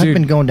 That's I've dude,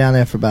 been going down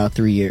there for about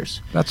 3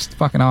 years. That's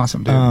fucking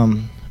awesome,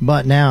 dude.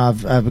 But now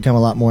I've become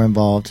a lot more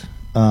involved.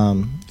 So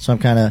I'm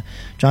kind of,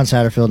 John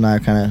Satterfield and I are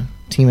kind of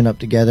teaming up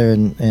together,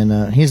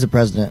 and he's the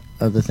president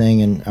of the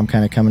thing, and I'm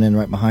kind of coming in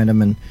right behind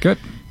him and Good.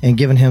 and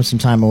giving him some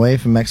time away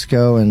from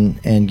Mexico,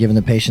 and giving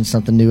the patients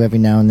something new every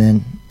now and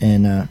then,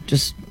 and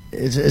just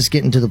it's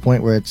getting to the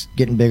point where it's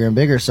getting bigger and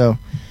bigger. So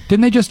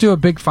Didn't they just do a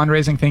big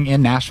fundraising thing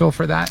in Nashville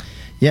for that?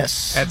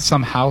 yes, At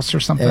some house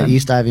or something? at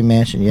East Ivy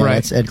Mansion. Yeah, Right.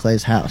 that's Ed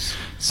Clay's house.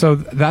 So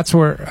that's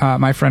where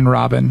my friend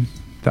Robin,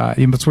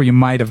 that's where you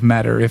might have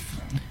met her if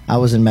I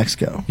was in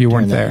Mexico. you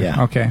weren't during there. that,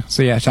 yeah. Okay.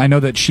 So yeah, I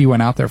know that she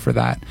went out there for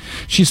that.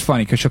 She's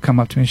funny because she'll come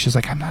up to me and she's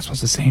like, I'm not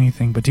supposed to say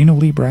anything, but do you know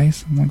Lee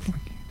Bryce? I'm like,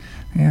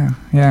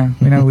 yeah,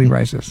 we know who Lee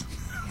Bryce is.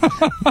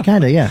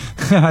 Kind of, yeah.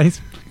 He's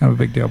kind of a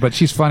big deal. But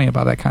she's funny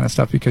about that kind of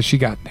stuff because she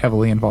got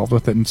heavily involved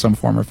with it in some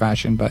form or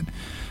fashion. But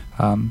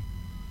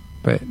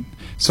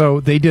so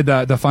they did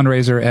the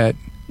fundraiser at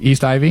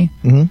East Ivy.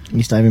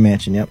 East Ivy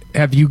Mansion. Yep.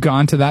 Have you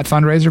gone to that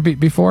fundraiser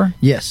before?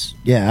 Yes.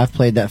 Yeah, I've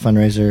played that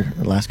fundraiser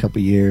the last couple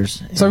of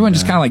years. So everyone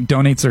just kind of like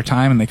donates their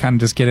time and they kind of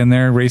just get in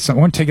there, raise some.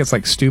 One ticket's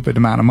like stupid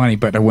amount of money,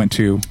 but I went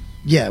to.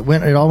 Yeah,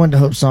 it all went to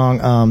Hope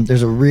Song.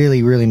 There's a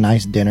really, really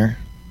nice dinner,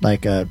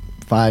 like a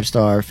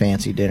 5-star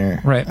fancy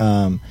dinner. Right.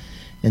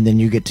 And then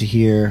you get to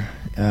hear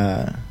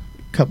a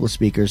couple of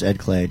speakers, Ed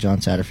Clay, John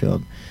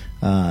Satterfield.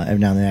 Every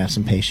now and then I have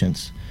some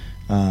patients.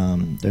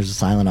 There's a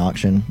silent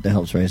auction that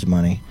helps raise the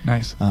money.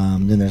 Nice.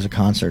 Then there's a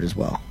concert as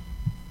well.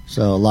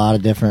 So a lot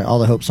of different, all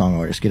the Hope Song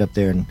artists get up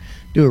there and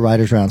do a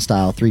writer's round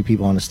style, 3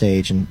 people on the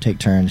stage and take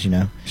turns,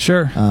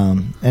 Sure.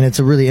 And it's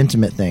a really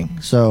intimate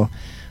thing. So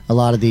a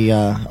lot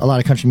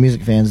of country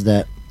music fans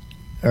that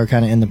are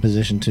kind of in the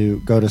position to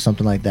go to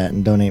something like that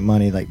and donate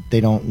money, like they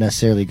don't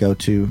necessarily go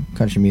to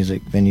country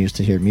music venues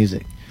to hear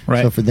music.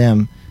 Right. So for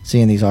them,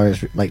 seeing these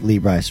artists like Lee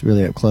Bryce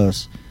really up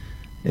close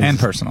is And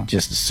personal.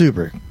 just a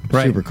super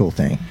cool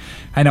thing.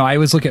 I know. I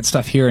always look at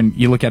stuff here, and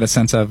you look at a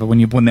sense of when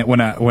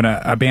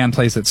a band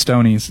plays at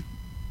Stoney's,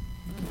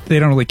 they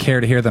don't really care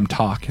to hear them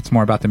talk. It's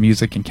more about the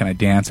music and can I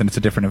dance, and it's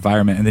a different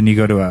environment. And then you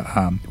go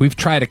to we've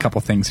tried a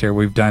couple things here.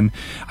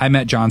 I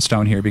met John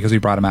Stone here because we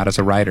brought him out as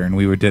a writer, and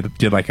we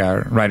did like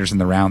a Writers in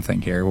the Round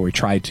thing here where we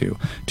tried to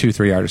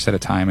 2-3 artists at a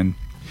time and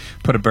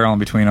put a barrel in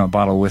between a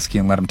bottle of whiskey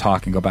and let them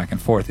talk and go back and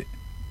forth.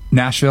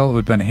 Nashville would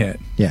have been a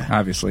hit. Yeah.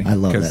 Obviously. I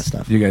love 'cause that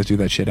stuff. You guys do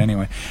that shit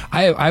anyway.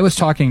 I was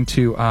talking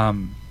to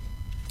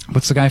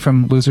what's the guy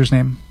from Loser's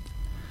name?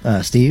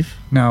 Steve?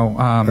 No,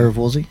 Irv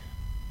Woolsey?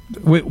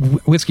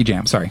 Whiskey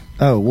Jam, sorry.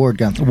 Oh, Ward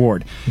Gunther.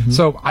 Ward.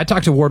 So I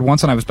talked to Ward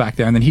once when I was back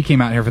there, and then he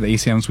came out here for the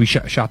ACMs. We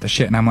shot the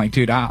shit, and I'm like,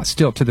 dude,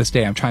 still to this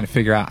day, I'm trying to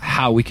figure out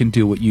how we can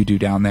do what you do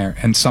down there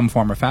in some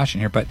form or fashion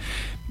here, but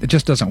it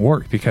just doesn't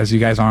work because you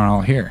guys aren't all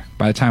here.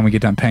 By the time we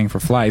get done paying for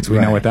flights, we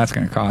know Right. what that's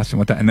going to cost,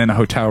 and then a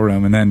hotel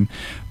room, and then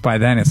by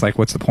then it's like,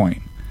 what's the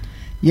point?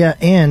 Yeah,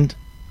 and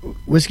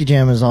Whiskey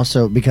Jam is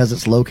also, because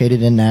it's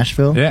located in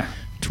Nashville, Yeah.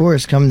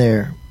 tourists come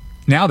there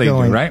Now they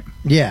going, do, right?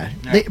 Yeah,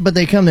 but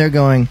they come there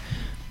going,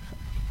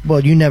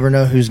 well, you never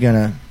know who's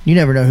gonna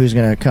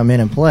come in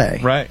and play.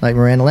 Right. Like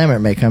Miranda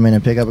Lambert may come in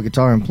and pick up a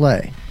guitar and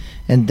play,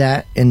 and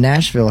that in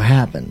Nashville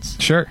happens.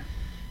 Sure.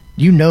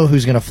 You know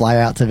who's gonna fly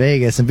out to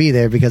Vegas and be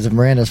there because if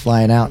Miranda's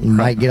flying out and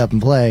might get up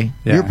and play,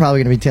 Yeah. you're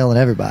probably gonna be telling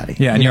everybody.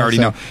 Yeah, and you already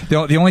so-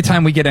 know. The only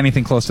time we get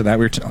anything close to that,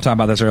 we were talking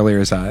about this earlier,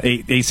 is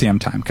ACM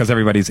time because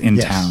everybody's in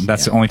Yes, town.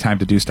 That's yeah. the only time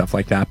to do stuff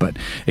like that. But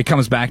it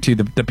comes back to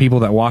the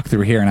people that walk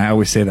through here, and I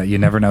always say that you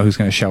never know who's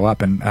going to show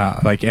up. And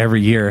like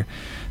every year,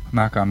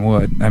 knock on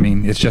wood, I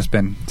mean, it's just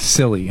been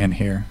silly in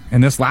here.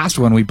 And this last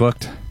one we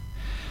booked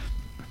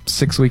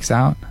 6 weeks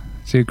out.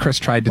 So Chris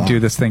tried to do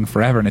this thing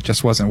forever, and it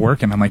just wasn't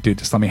working. I'm like, dude,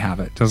 just let me have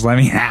it. Just let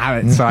me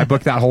have it. So I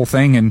booked that whole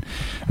thing in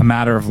a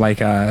matter of like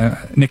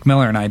Nick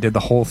Miller and I did the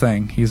whole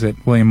thing. He's at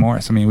William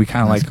Morris. I mean, we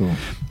kind of That's like cool.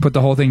 put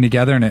the whole thing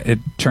together, and it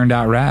turned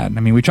out rad.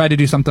 I mean, we tried to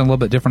do something a little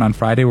bit different on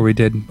Friday where we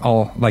did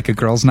all like a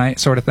girls' night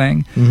sort of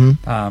thing.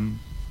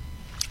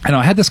 I know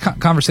I had this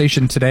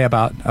conversation today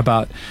about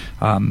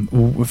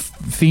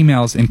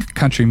females in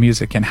country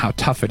music and how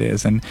tough it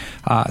is, and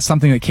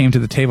something that came to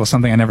the table,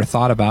 something I never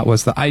thought about,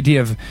 was the idea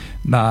of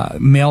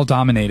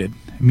male-dominated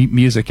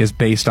music is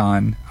based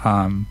on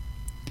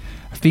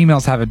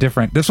females have a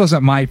different. This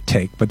wasn't my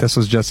take, but this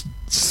was just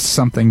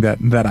something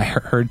that I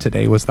heard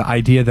today. Was the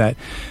idea that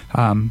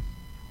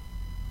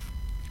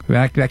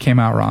that came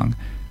out wrong.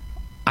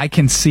 I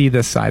can see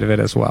this side of it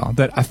as well.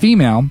 That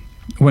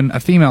when a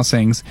female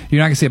sings, you're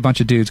not going to see a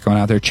bunch of dudes going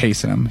out there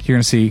chasing them. You're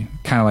going to see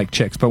kind of like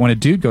chicks. But when a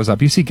dude goes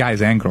up, you see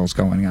guys and girls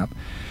going up.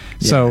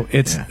 So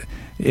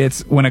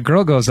it's when a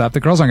girl goes up,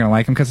 the girls aren't going to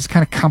like them because it's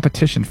kind of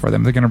competition for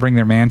them. They're going to bring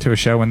their man to a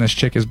show when this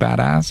chick is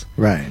badass.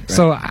 Right.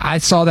 So I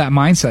saw that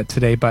mindset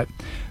today, but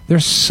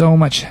there's so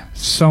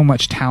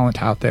much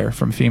talent out there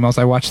from females.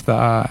 I watched the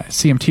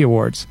CMT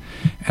Awards,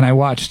 and I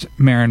watched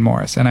Maren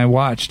Morris, and I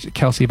watched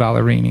Kelsey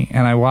Ballerini,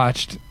 and I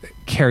watched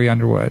Carrie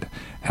Underwood,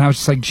 and I was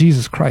just like,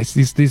 Jesus Christ,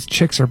 these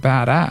chicks are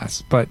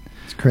badass. But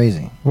It's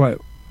crazy. what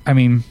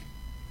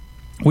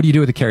do you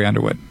do with the Carrie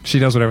Underwood? She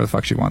does whatever the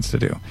fuck she wants to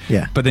do.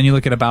 Yeah. But then you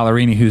look at a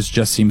Ballerini who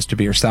just seems to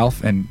be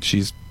herself, and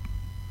she's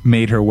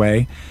made her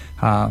way.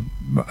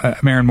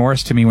 Maren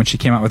Morris, to me, when she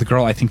came out with the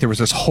Girl, I think there was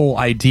this whole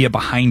idea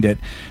behind it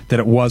that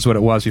it was what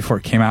it was before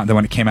it came out. And then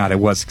when it came out, it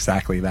was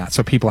exactly that.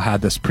 So people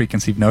had this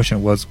preconceived notion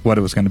it was what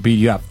it was going to be.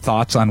 You have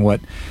thoughts on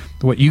what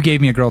you gave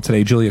me a girl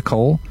today, Julia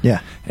Cole?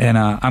 Yeah. And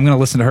I'm going to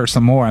listen to her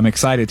some more. I'm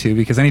excited to,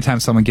 because anytime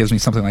someone gives me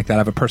something like that, I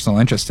have a personal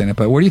interest in it.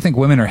 But where do you think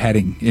women are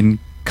heading in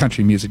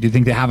country music? Do you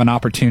think they have an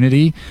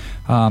opportunity?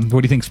 What do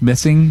you think's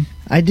missing?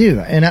 I do,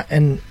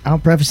 and I'll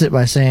preface it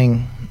by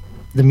saying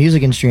the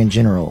music industry in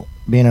general,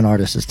 being an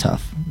artist is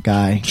tough.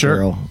 Guy, Sure.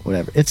 girl,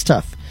 whatever. It's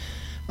tough.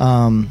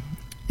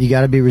 You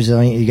got to be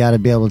resilient. You got to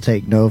be able to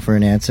take no for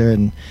an answer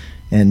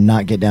and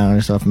not get down on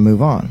yourself and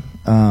move on.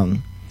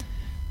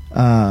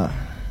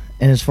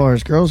 And as far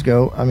as girls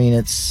go, I mean,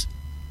 it's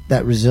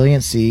that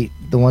resiliency.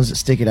 The ones that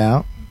stick it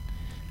out,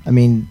 I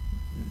mean,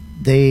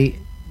 they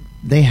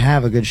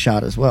have a good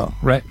shot as well.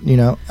 Right. You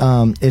know,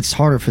 it's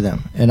harder for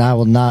them, and I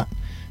will not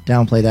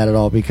downplay that at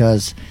all,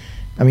 because,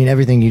 I mean,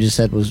 everything you just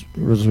said was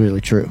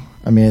really true.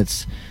 I mean,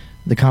 it's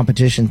the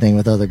competition thing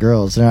with other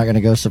girls. They're not going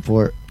to go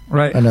support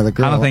Right. another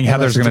girl. I don't think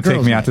Heather's going going to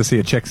take me out to see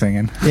a chick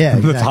singing. Yeah,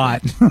 That's exactly.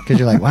 hot. Because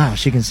you're like, wow,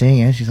 she can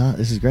sing and she's hot.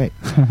 This is great.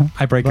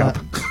 I break But-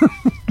 up.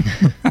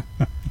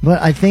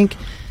 But I think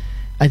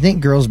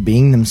girls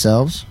being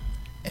themselves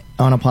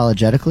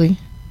unapologetically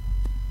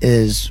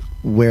is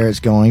where it's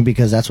going,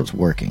 because that's what's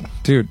working.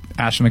 Dude,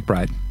 Ashley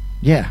McBride.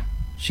 Yeah,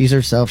 she's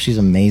herself. She's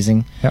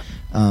amazing. Yep.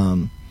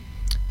 And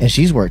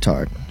she's worked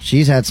hard.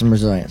 She's had some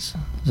resilience.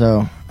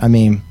 So, I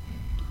mean,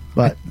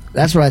 but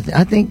that's what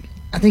I think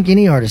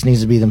any artist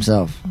needs to be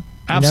themselves. You know?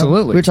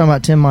 Absolutely. We were talking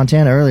about Tim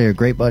Montana earlier, a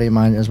great buddy of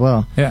mine as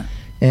well. Yeah.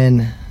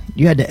 And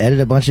you had to edit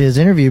a bunch of his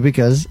interview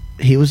because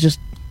he was just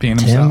Being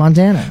Tim himself.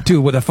 Montana.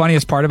 Dude, what the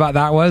funniest part about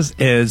that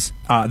is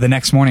the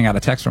next morning I got a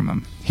text from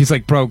him. He's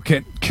like, bro,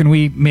 can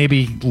we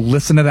maybe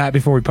listen to that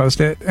before we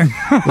post it?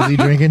 Was he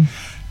drinking?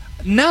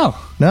 No.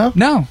 No?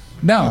 No.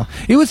 No.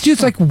 It was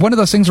just like one of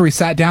those things where we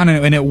sat down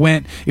and it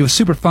was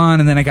super fun,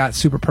 and then it got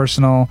super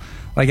personal,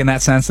 like in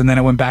that sense, and then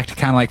it went back to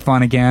kind of like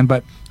fun again.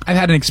 But I've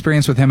had an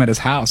experience with him at his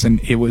house, and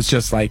it was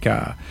just like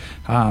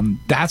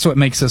that's what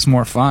makes this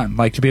more fun,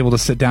 like to be able to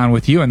sit down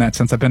with you in that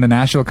sense. I've been to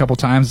Nashville a couple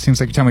times. It seems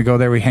like every time we go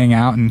there we hang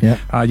out, and Yep.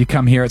 you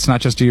come here, it's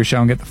not just do your show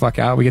and get the fuck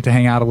out. We get to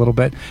hang out a little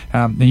bit.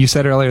 And you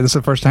said earlier, this is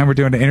the first time we're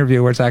doing an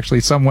interview where it's actually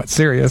somewhat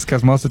serious,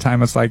 because most of the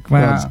time it's like,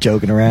 well, It's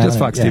joking around. just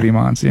fuck and- yeah. Stevie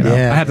Mons, you know.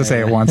 Yeah, I had to say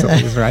it once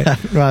at least, right?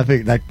 Well, I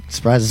think that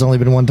surprise it's only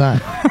been one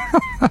time.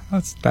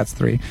 That's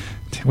three.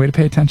 Way to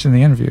pay attention to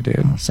the interview,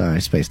 dude. Sorry, I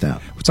spaced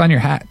out. What's on your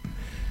hat?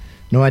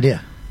 No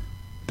idea.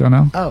 Don't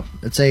know. Oh,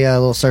 it's a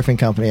little surfing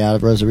company out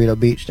of Rosarito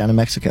Beach down in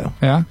Mexico.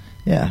 Yeah,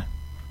 Yeah.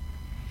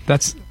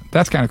 that's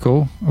kind of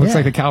cool. Looks Yeah.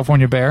 like a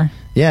California bear.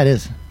 Yeah, it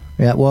is.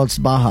 Yeah, well, it's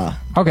Baja.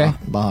 Okay.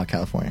 Baja,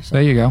 California. So.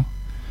 There you go.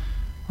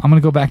 I'm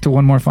gonna go back to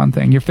one more fun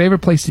thing. Your favorite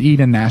place to eat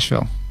in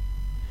Nashville?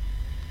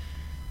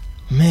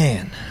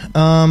 Man.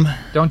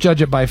 Don't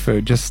judge it by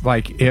food. Just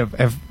like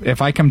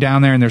if I come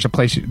down there and there's a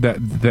place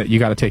that you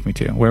got to take me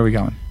to. Where are we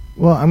going?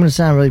 Well, I'm going to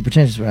sound really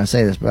pretentious when I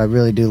say this, but I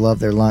really do love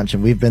their lunch,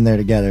 and we've been there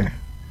together.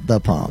 The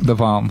Palm. The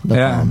Palm. The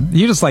yeah. Palm.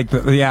 You just like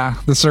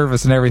the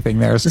service and everything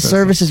there. The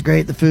service is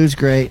great. The food's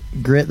great.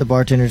 Grit, the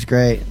bartender's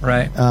great.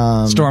 Right.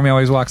 Stormy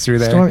always walks through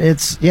there.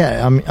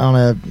 I'm on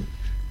a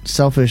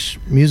selfish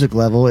music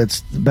level.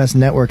 It's the best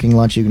networking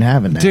lunch you can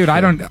have in there. Dude,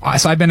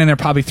 so I've been in there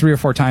probably 3 or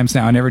 4 times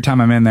now, and every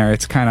time I'm in there,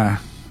 it's kind of,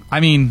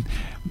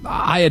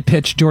 I had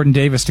pitched Jordan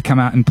Davis to come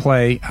out and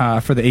play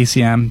for the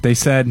ACM. They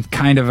said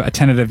kind of a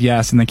tentative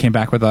yes, and then came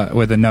back with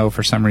a no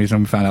for some reason.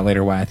 We found out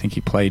later why. I think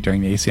he played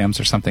during the ACMs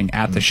or something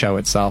at the show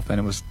itself, and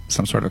it was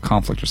some sort of a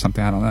conflict or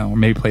something. I don't know, or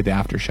maybe played the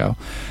after show.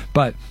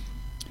 But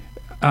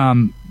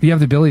you have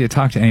the ability to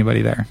talk to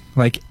anybody there.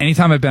 Like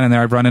anytime I've been in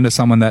there, I've run into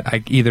someone that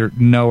I either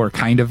know or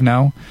kind of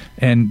know,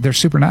 and they're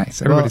super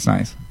nice. Everybody's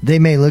nice. They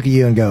may look at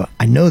you and go,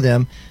 I know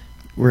them.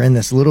 We're in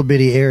this little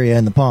bitty area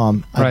in the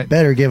Palm. I Right.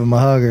 better give them a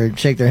hug or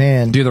shake their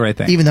hand. Do the right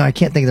thing. Even though I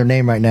can't think of their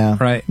name right now.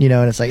 Right. You know,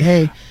 and it's like,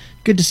 hey,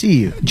 good to see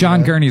you. John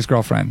You know? Gurney's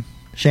girlfriend,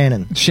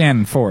 Shannon.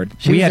 Shannon Ford.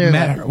 She We was had there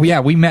met that- her.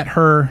 Yeah, we met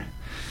her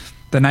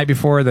the night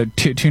before, the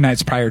two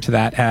nights prior to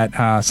that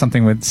at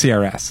something with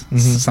CRS,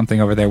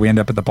 something over there. We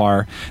ended up at the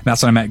bar. And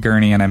that's when I met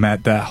Gurney, and I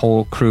met the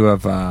whole crew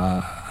of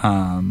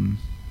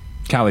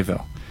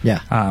Calliville. Yeah.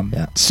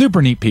 Yeah.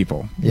 Super neat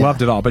people. Yeah.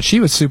 Loved it all. But she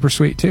was super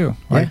sweet too.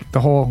 Like Yeah. the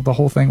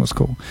whole thing was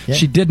cool. Yeah.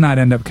 She did not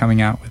end up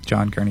coming out with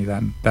John Gurney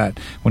that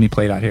when he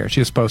played out here. She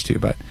was supposed to,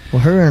 but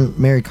Well, her and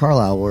Mary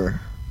Carlisle were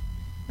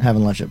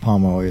having lunch at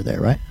Palm while we were there,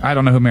 right? I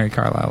don't know who Mary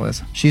Carlisle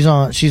is. She's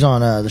on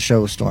the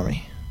show with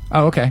Stormy.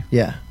 Oh, okay.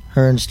 Yeah.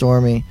 Her and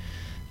Stormy.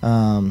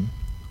 And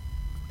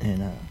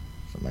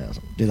somebody else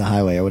do the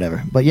highway or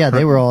whatever. But yeah,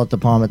 they were all at the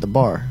Palm at the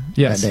bar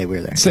Yes. that day we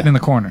were there. Sitting in the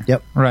corner.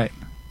 Yep. Right.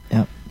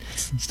 Yep.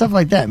 Stuff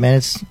like that,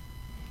 man.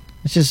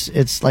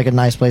 It's like a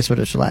nice place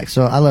where to relax.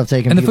 So I love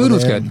taking. And the people food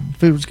was there. good.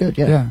 Food was good.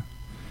 Yeah. Yeah.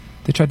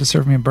 They tried to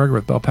serve me a burger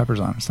with bell peppers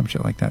on it, or some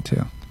shit like that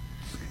too.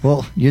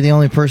 Well, you're the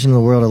only person in the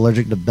world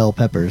allergic to bell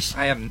peppers.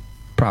 I am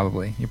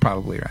probably. You're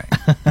probably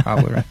right.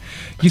 Probably right.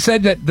 You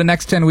said that the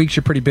next 10 weeks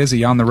you're pretty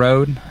busy on the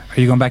road.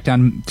 Are you going back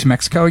down to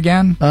Mexico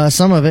again?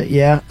 Some of it,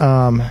 yeah.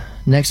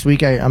 Next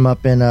week I'm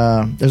up in.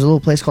 There's a little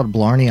place called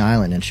Blarney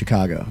Island in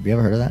Chicago. Have you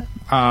ever heard of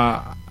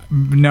that?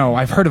 No,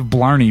 I've heard of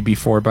Blarney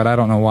before, but I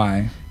don't know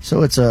why.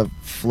 So it's a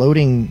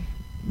floating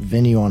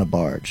venue on a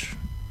barge.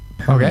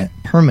 Okay.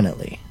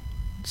 Permanently.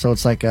 So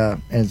it's like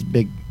and it's a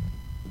big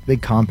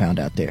compound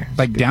out there.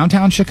 Like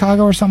downtown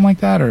Chicago or something like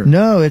that, or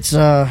No, it's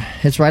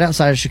right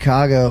outside of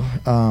Chicago,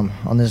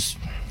 on this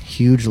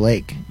huge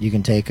lake. You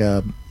can take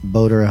a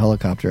boat or a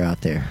helicopter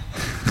out there,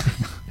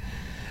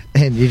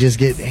 and you just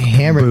get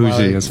hammered.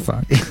 bougie as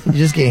fuck. You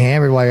just get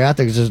hammered while you're out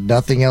there because there's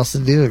nothing else to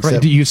do except.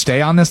 Right, do you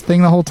stay on this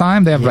thing the whole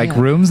time? They have like Yeah.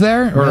 rooms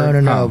there?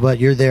 Or? No. Oh. But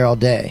you're there all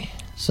day,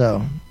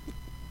 so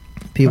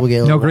people get a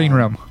No little green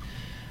wild. room.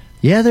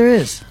 Yeah, there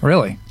is.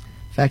 Really?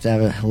 In fact, I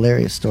have a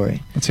hilarious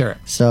story. Let's hear it.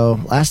 So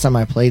last time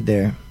I played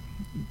there,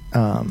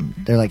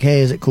 they're like,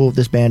 "Hey, is it cool if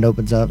this band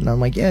opens up?" And I'm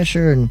like, "Yeah,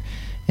 sure." And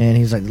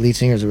he's like, "The lead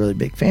singer's a really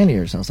big fan of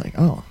yours." And I was like,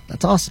 "Oh,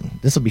 that's awesome.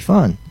 This will be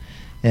fun."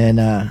 And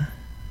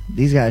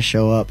these guys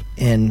show up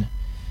in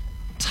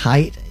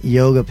tight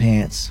yoga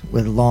pants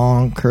with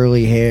long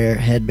curly hair,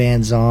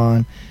 headbands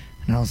on,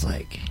 and I was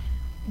like,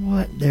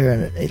 "What?" They're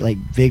in a like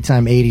big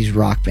time '80s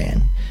rock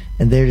band,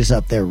 and they're just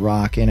up there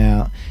rocking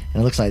out.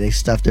 And it looks like they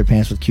stuffed their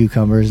pants with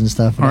cucumbers and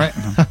stuff. And All right.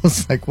 I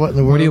was like, "What in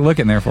the world?" What are you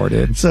looking there for,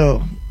 dude?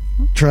 So,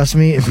 trust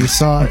me, if you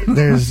saw it,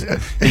 there's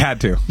You had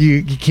to.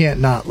 you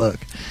can't not look.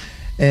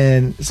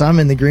 And so I'm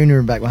in the green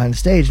room back behind the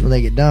stage when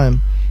they get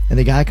done, and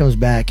the guy comes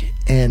back,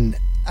 and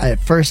at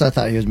first I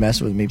thought he was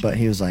messing with me, but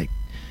he was like,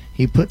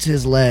 he puts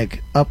his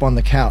leg up on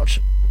the couch,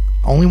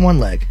 only one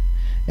leg,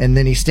 and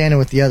then he's standing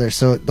with the other.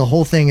 So the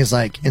whole thing is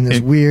like in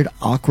this weird,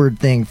 awkward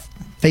thing,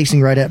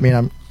 facing right at me, and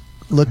I'm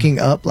looking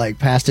up like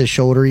past his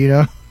shoulder, you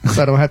know,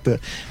 so I don't have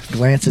to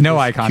glance at No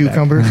this eye contact.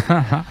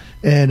 cucumber.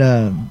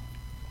 And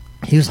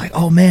he was like,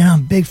 "Oh man, I'm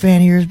a big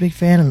fan of yours, big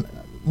fan." And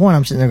one,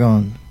 I'm sitting there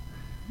going,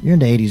 "You're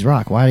into '80s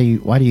rock. Why do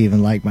you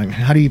even like my?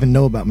 How do you even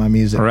know about my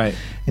music?" Right.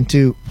 And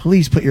two,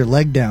 please put your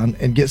leg down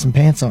and get some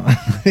pants on.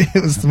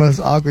 It was the most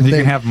awkward You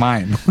thing. can have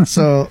mine.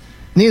 So,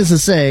 needless to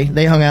say,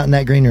 they hung out in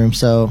that green room.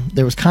 So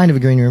there was kind of a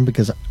green room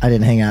because I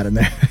didn't hang out in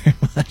there very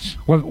much.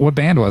 What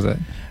band was it?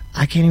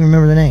 I can't even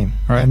remember the name.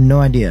 Right. I have no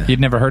idea. You'd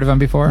never heard of them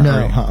before?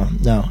 No, Or-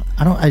 no.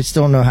 I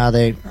still don't know how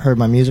they heard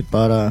my music,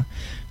 but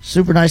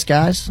super nice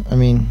guys. I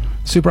mean,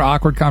 Super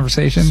awkward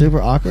conversation.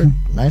 super awkward,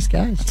 nice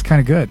guys. It's kind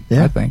of good,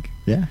 Yeah. I think.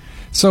 Yeah.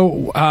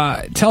 So,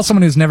 tell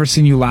someone who's never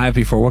seen you live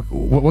before.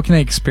 What can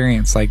they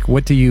experience? Like,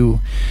 what do you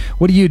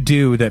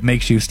do that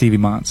makes you Stevie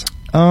Mons?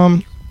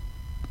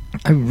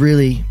 I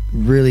really,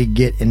 really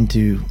get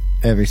into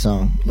every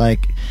song.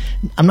 Like,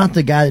 I'm not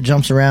the guy that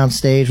jumps around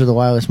stage with a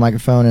wireless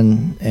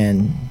microphone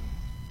and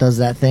does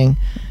that thing,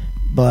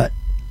 but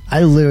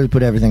I literally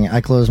put everything.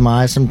 I close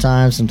my eyes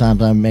sometimes.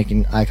 Sometimes I'm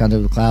making eye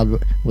contact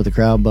with the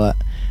crowd, but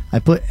I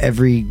put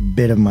every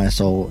bit of my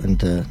soul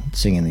into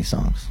singing these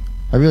songs.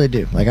 I really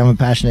do. Like, I'm a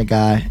passionate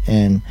guy,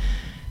 and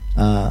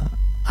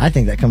I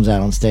think that comes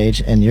out on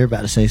stage. And you're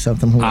about to say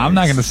something hilarious. I'm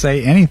not going to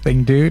say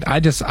anything, dude.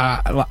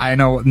 I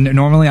know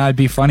normally I'd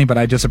be funny, but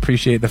I just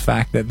appreciate the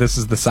fact that this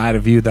is the side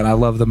of you that I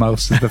love the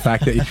most. Is the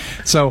fact that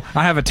so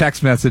I have a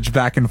text message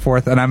back and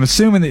forth, and I'm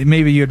assuming that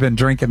maybe you had been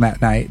drinking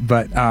that night,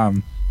 but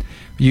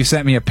you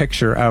sent me a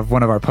picture of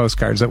one of our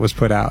postcards that was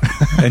put out,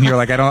 and you're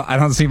like, I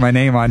don't see my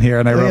name on here,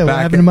 and I wrote What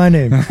back, happened to my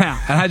name? and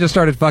I just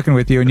started fucking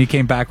with you, and you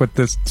came back with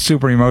this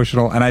super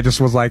emotional, and I just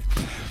was like,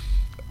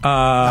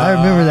 I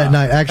remember that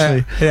night,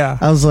 actually. Yeah.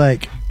 I was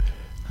like,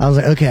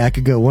 okay, I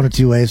could go one of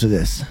two ways with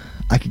this.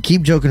 I could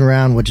keep joking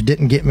around, which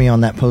didn't get me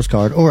on that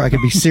postcard, or I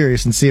could be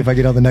serious and see if I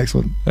get on the next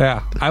one.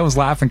 Yeah, I was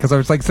laughing because I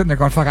was like sitting there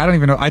going, "Fuck, I don't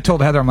even know." I told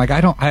Heather, I'm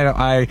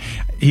like,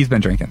 he's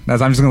been drinking. I'm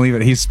just gonna leave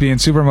it. He's being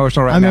super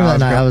emotional right I remember now. that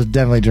night. I was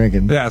definitely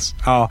drinking. Yes.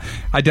 Oh,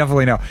 I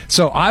definitely know.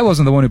 So I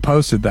wasn't the one who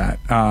posted that.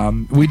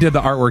 We did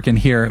the artwork in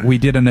here. We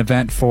did an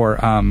event for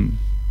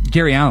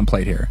Gary Allen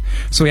played here.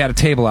 So we had a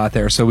table out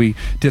there. So we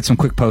did some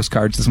quick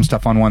postcards, did some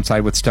stuff on one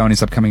side with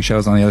Stoney's upcoming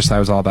shows. On the other side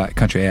was all about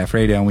Country AF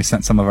Radio. And we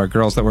sent some of our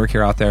girls that work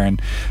here out there.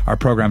 And our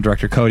program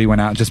director, Cody,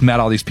 went out and just met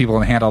all these people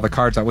and handed all the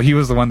cards out. Well, he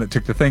was the one that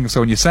took the thing. So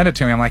when you sent it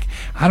to me, I'm like,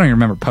 I don't even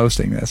remember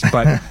posting this.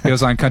 But it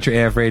was on Country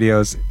AF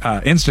Radio's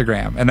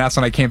Instagram. And that's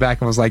when I came back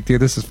and was like, dude,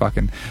 this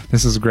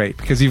is great.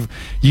 Because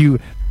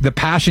the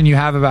passion you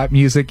have about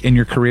music in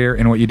your career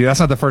and what you do.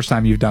 That's not the first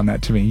time you've done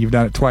that to me. You've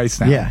done it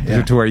twice now.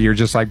 Yeah. To where you're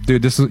just like,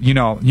 dude, this is,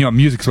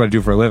 music's what I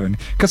do for a living.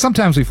 Because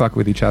sometimes we fuck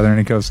with each other and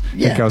it goes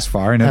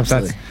far. And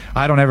absolutely.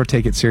 I don't ever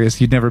take it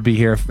serious. You'd never be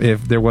here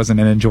if there wasn't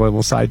an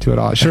enjoyable side to it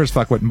all. Sure as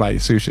fuck wouldn't buy you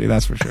sushi.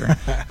 That's for sure.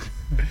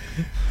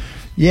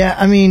 Yeah,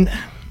 I mean,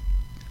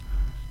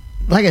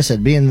 like I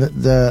said, being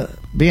the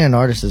being an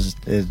artist is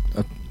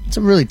it's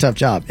a really tough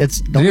job.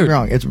 Don't get me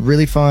wrong, it's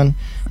really fun,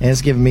 and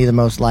it's given me the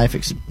most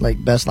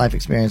best life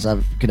experience I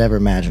could ever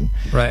imagine.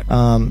 Right.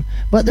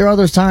 But there are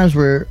those times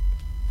where,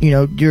 you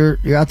know, you're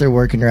out there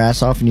working your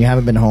ass off, and you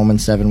haven't been home in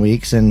 7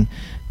 weeks, and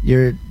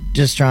you're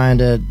just trying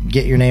to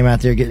get your name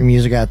out there, get your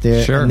music out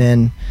there, Sure.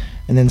 and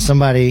then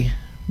somebody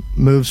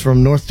moves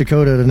from North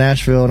Dakota to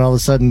Nashville, and all of a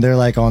sudden they're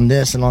like on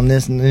this, and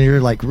then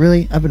you're like,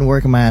 really? I've been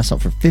working my ass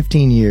off for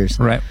 15 years.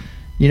 Right.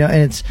 You know,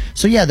 and it's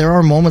so yeah, there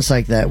are moments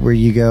like that where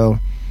you go,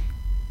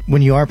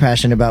 when you are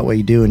passionate about what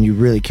you do and you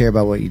really care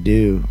about what you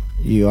do,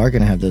 you are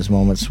going to have those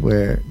moments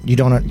where you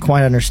don't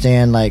quite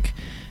understand, like,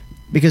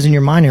 because in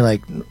your mind you're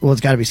like, well,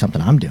 it's got to be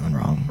something I'm doing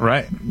wrong,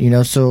 Right. you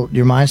know, so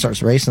your mind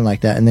starts racing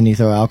like that, and then you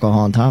throw alcohol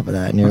on top of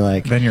that, and you're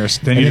like, Then you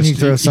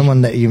throw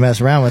someone that you mess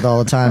around with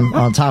all the time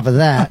on top of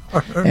that,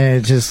 and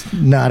it's just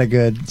not a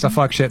good. It's a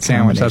fuck shit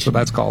sandwich. That's what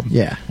that's called.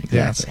 Yeah,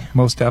 exactly. Yes,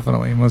 most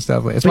definitely. It's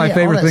But my yeah,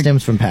 favorite all that thing.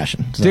 stems from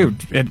passion, so.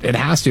 Dude, it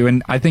has to.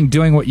 And I think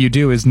doing what you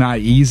do is not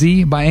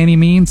easy by any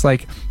means.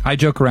 Like, I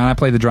joke around. I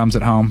play the drums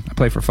at home. I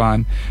play for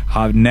fun.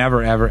 I've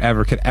never, ever,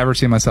 ever could ever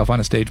see myself on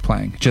a stage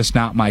playing. Just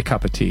not my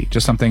cup of tea.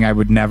 Just something I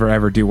would never,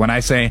 ever do. When I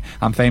say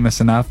I'm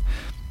famous enough,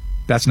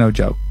 that's no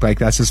joke. Like,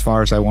 that's as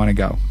far as I want to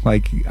go.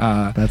 Like,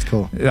 That's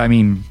cool. I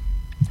mean,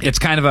 it's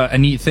kind of a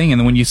neat thing. And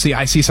then when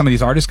I see some of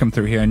these artists come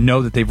through here and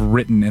know that they've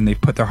written and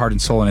they've put their heart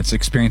and soul in its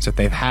experience that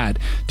they've had,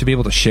 to be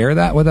able to share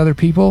that with other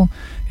people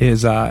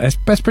is that's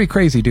pretty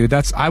crazy, dude.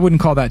 I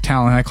wouldn't call that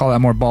talent. I call that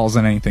more balls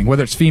than anything,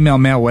 whether it's female,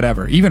 male,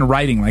 whatever. Even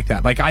writing like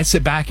that. Like, I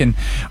sit back and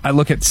I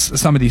look at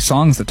some of these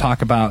songs that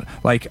talk about,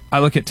 like, I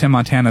look at Tim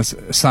Montana's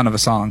Son of a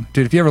Song.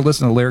 Dude, if you ever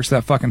listen to the lyrics to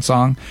that fucking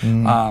song,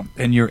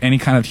 and you're any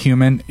kind of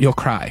human, you'll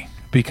cry.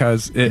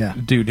 Because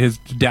dude, his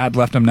dad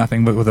left him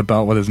nothing but with a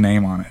belt with his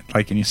name on it.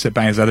 Like, and you sit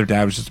back, his other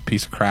dad was just a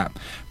piece of crap.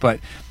 But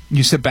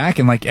you sit back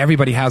and, like,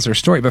 everybody has their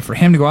story. But for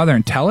him to go out there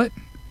and tell it,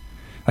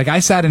 like,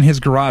 I sat in his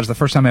garage the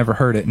first time I ever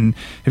heard it. And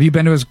have you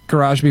been to his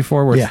garage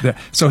before? Where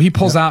so he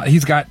pulls out,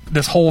 he's got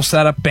this whole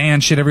setup,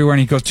 band shit everywhere, and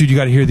he goes, dude, you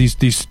got to hear these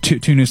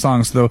two new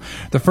songs. So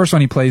the first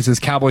one he plays is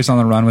Cowboys on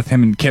the Run with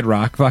him and Kid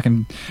Rock,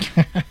 fucking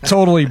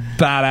totally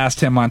badass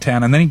Tim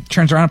Montana. And then he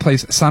turns around and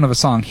plays Son of a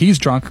Song. He's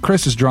drunk,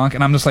 Chris is drunk,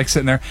 and I'm just like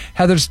sitting there.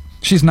 Heather's,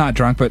 she's not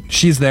drunk, but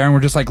she's there, and we're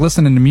just like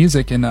listening to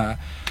music. And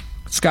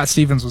Scott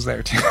Stevens was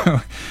there too.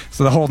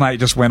 So the whole night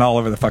just went all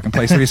over the fucking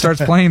place. So he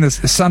starts playing this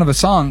Son of a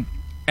Song.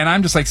 And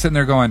I'm just like sitting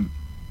there going,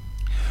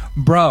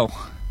 bro,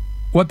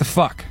 what the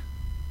fuck?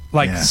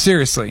 Like,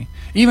 seriously.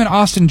 Even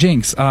Austin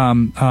Jinx,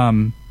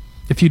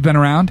 if you'd been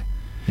around,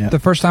 the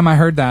first time I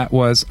heard that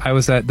was I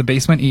was at the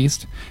Basement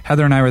East.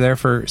 Heather and I were there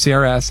for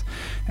CRS.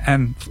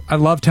 And I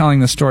love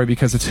telling this story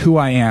because it's who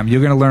I am.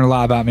 You're going to learn a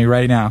lot about me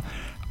right now.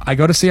 I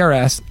go to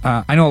CRS.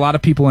 I know a lot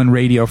of people in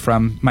radio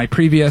from my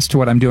previous to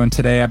what I'm doing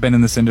today. I've been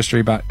in this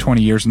industry about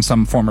 20 years in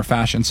some form or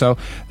fashion. So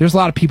there's a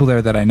lot of people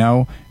there that I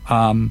know.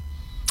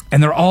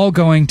 And they're all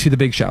going to the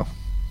big show.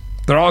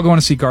 They're all going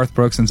to see Garth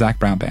Brooks and Zac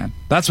Brown Band.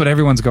 That's what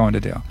everyone's going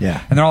to do.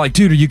 Yeah. And they're all like,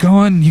 dude, are you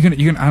going? You gonna?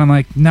 And I'm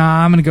like,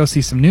 nah, I'm going to go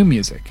see some new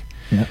music.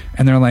 Yeah.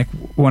 And they're like,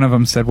 one of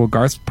them said, well,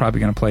 Garth's probably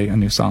going to play a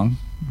new song.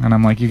 And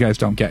I'm like, you guys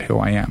don't get who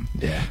I am.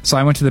 Yeah. So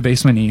I went to the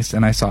Basement East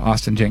and I saw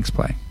Austin Jinx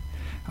play.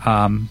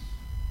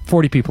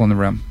 40 people in the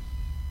room.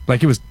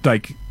 Like, it was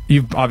like,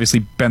 you've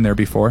obviously been there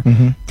before.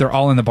 Mm-hmm. They're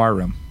all in the bar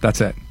room.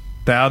 That's it.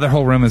 The other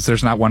whole room is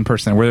there's not one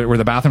person there. Where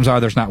the bathrooms are,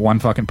 there's not one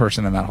fucking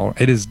person in that whole.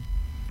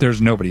 There's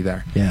nobody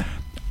there. Yeah.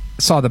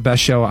 Saw the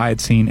best show I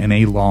had seen in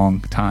a long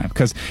time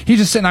because he's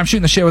just sitting. I'm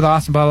shooting the shit with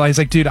Austin. Blah blah. He's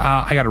like, dude,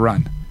 I got to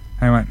run.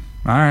 I went,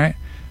 all right.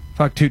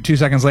 Fuck. 2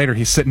 seconds later,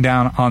 he's sitting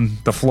down on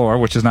the floor,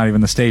 which is not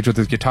even the stage, with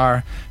his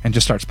guitar, and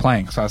just starts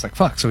playing. So I was like,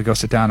 fuck. So we go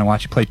sit down and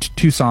watch. He play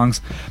 2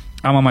 songs.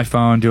 I'm on my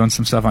phone doing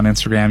some stuff on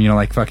Instagram. You know,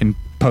 like fucking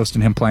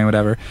posting him playing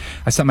whatever.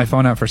 I set my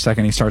phone out for a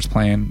second. He starts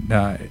playing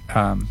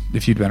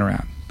If You'd Been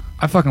Around.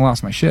 I fucking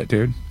lost my shit,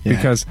 dude. Yeah.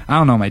 Because I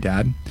don't know my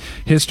dad.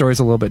 His story's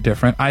a little bit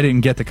different. I didn't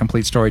get the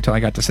complete story till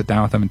I got to sit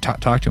down with him and talk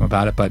to him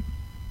about it. But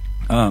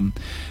I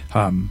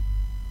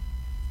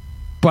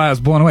was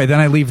blown away.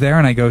 Then I leave there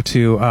and I go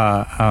to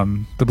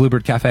the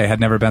Bluebird Cafe. I had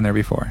never been there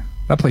before.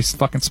 That place is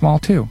fucking small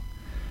too,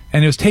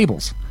 and it was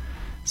tables,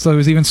 so it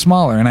was even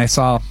smaller. And I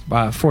saw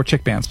 4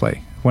 chick bands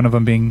play. One of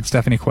them being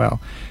Stephanie Quayle.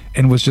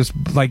 And was just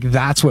like,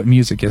 that's what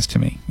music is to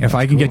me. If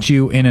I can get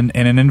you in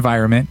an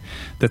environment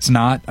that's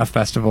not a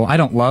festival. I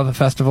don't love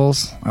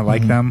festivals. I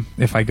like them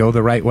if I go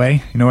the right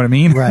way. You know what I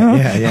mean?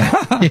 Right. Yeah.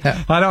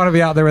 I don't want to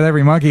be out there with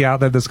every monkey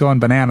out there that's going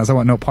bananas. I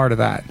want no part of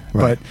that.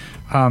 Right.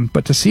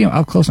 But to see them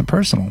up close and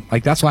personal,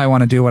 like, that's why I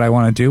want to do what I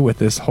want to do with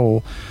this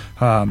whole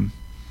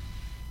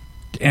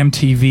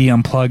MTV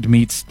Unplugged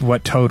meets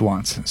what Toad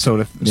wants sort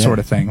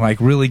of thing.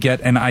 Like, really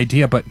get an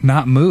idea, but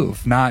not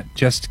move, not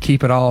just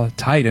keep it all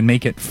tight and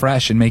make it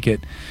fresh and make it.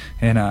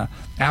 And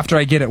after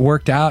I get it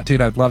worked out, dude,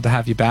 I'd love to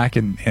have you back.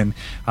 And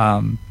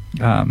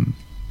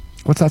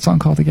what's that song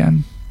called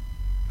again?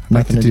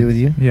 Nothing to do with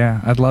you.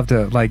 Yeah, I'd love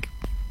to, like,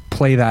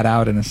 play that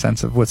out in a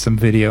sense of with some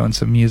video and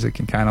some music,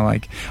 and kind of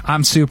like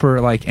I'm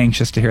super like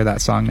anxious to hear that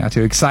song now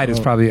too. Excited is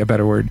probably a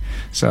better word.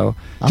 So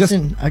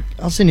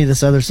I'll send you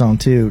this other song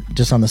too,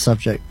 just on the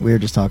subject we were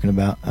just talking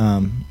about.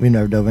 We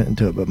never dove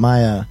into it, but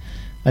I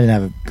didn't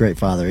have a great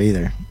father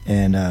either,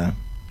 and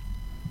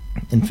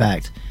in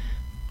fact,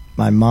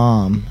 my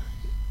mom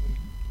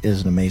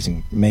is an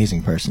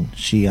amazing person.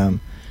 She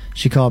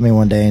called me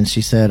one day and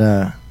she said,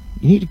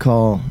 "You need to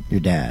call your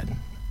dad."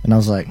 And I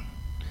was like,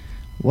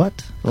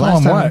 "What?" Call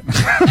him what?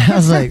 I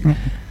was like,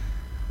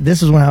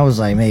 this was when I was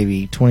like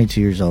maybe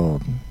 22 years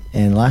old,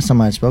 and the last time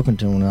I had spoken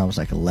to him when I was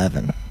like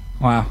 11.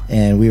 Wow.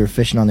 And we were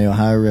fishing on the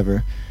Ohio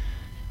River,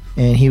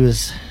 and he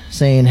was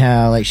saying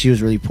how like she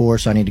was really poor,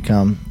 so I need to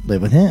come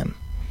live with him.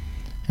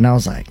 And I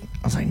was like,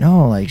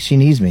 no, like she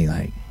needs me,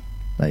 like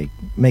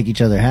make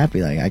each other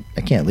happy, like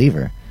I can't leave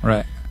her.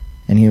 Right.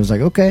 And he was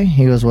like, okay.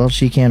 He goes, well,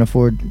 she can't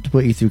afford to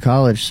put you through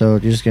college, so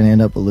you're just going to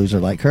end up a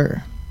loser like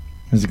her.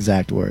 His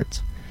exact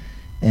words.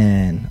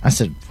 And I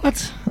said,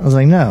 what? I was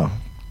like, no.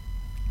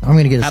 I'm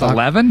going to get a At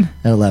 11?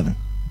 At 11.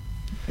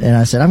 And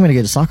I said, I'm going to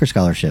get a soccer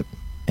scholarship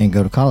and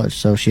go to college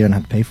so she doesn't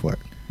have to pay for it.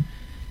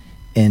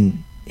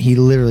 And he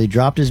literally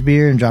dropped his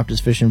beer and dropped his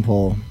fishing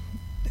pole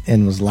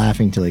and was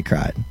laughing till he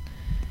cried.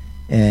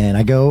 And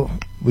I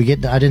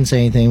didn't say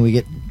anything. We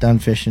get done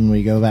fishing.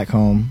 We go back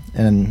home,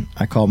 and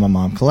I called my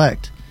mom,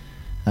 Collect.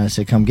 And I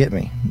said, come get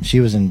me.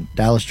 She was in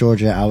Dallas,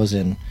 Georgia. I was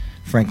in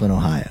Franklin,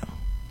 Ohio.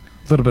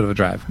 A little bit of a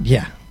drive.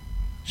 Yeah.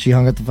 She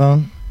hung up the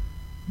phone,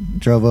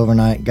 drove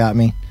overnight, got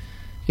me.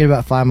 Get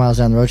about 5 miles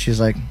down the road, she was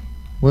like,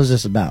 what is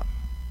this about?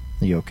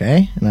 Are you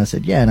okay? And I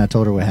said, yeah. And I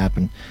told her what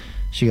happened.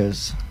 She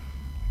goes,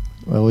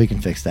 well, we can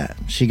fix that.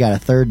 She got a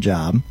third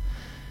job.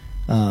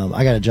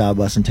 I got a job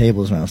busting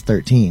tables when I was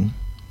 13.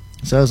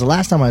 So it was the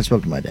last time I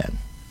spoke to my dad.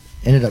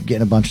 Ended up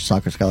getting a bunch of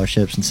soccer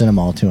scholarships and sent them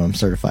all to him,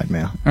 certified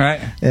mail. All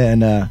right.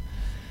 And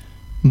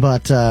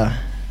but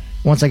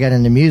once I got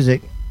into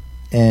music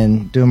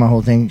and doing my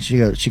whole thing,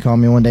 she called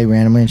me one day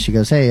randomly and she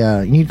goes, hey,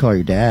 you need to call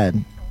your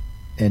dad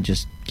and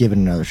just give it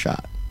another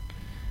shot.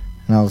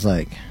 And I was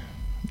like,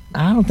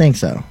 I don't think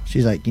so.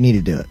 She's like, you need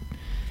to do it.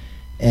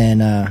 And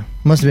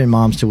must have been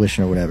mom's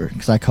tuition or whatever,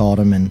 because I called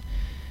him and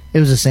it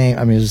was the same.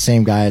 I mean, it was the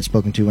same guy I had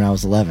spoken to when I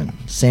was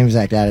 11. Same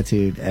exact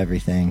attitude,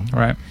 everything.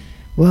 Right.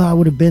 Well, I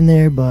would have been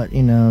there, but,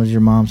 you know, it was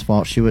your mom's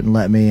fault. She wouldn't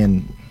let me.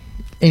 And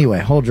anyway,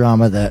 whole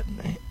drama that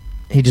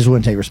he just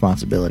wouldn't take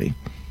responsibility.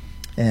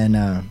 And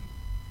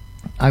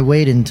I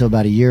waited until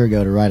about a year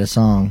ago to write a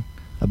song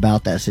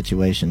about that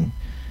situation.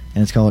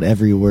 And it's called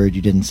Every Word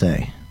You Didn't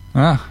Say.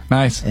 Ah,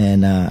 nice.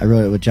 And I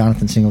wrote it with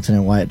Jonathan Singleton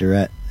and Wyatt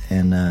Durrett.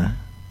 And,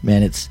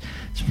 man, it's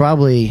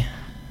probably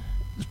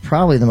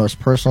the most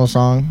personal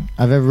song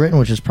I've ever written,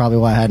 which is probably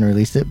why I hadn't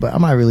released it, but I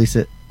might release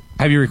it.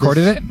 Have you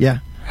recorded it? Yeah.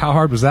 How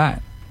hard was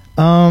that?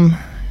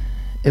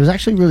 It was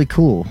actually really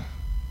cool,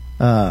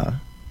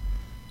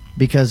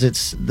 because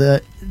it's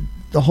the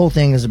whole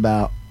thing is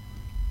about,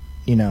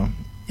 you know,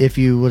 if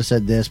you would have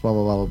said this, blah,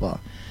 blah, blah, blah, blah.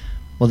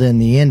 Well, then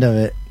the end of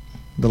it,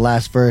 the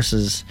last verse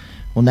is,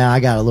 well, now I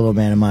got a little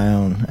man of my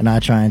own, and I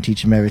try and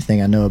teach him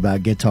everything I know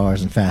about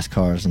guitars and fast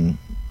cars and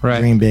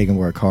dream big and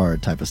work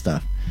hard type of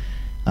stuff.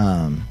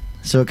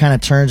 So it kind of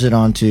turns it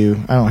onto,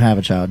 I don't have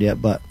a child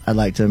yet, but I'd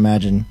like to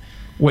imagine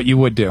what you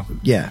would do.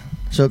 Yeah.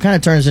 So it kind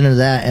of turns into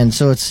that, and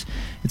so it's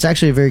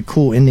actually a very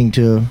cool ending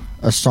to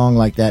a song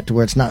like that, to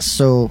where it's not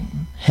so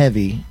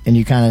heavy, and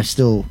you kind of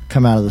still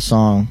come out of the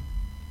song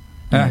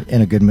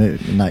in a good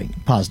mood, in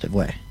like positive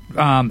way.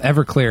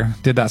 Everclear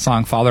did that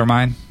song "Father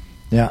Mine."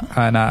 Yeah,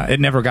 and it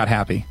never got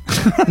happy.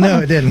 No,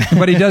 it didn't.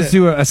 But he does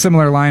do a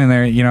similar line in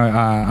there. You know,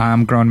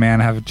 I'm a grown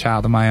man, I have a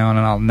child of my own,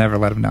 and I'll never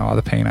let him know all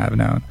the pain I've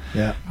known.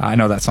 Yeah, I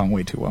know that song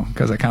way too well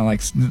because I kind of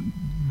like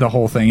the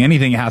whole thing.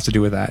 Anything has to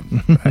do with that.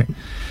 Right?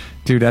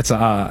 Dude, that's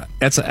a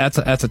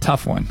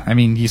tough one. I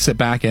mean, you sit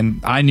back and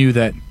I knew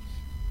that.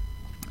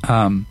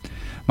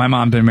 My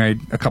mom had been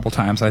married a couple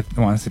times. I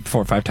want to say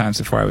 4 or 5 times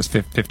before I was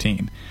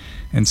 15.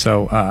 And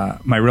so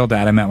my real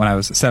dad I met when I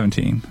was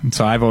 17. And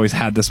so I've always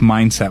had this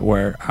mindset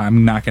where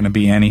I'm not going to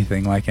be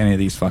anything like any of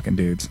these fucking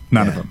dudes.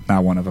 None of them.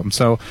 Not one of them.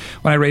 So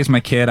when I raised my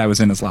kid, I was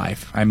in his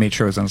life. I made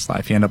sure I was in his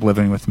life. He ended up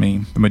living with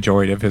me the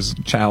majority of his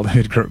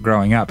childhood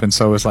growing up. And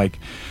so it was like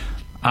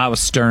I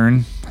was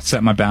stern,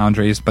 set my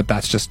boundaries, but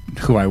that's just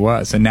who I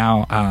was. And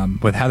now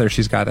with Heather,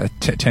 she's got a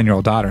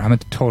 10-year-old daughter. I'm a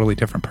totally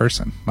different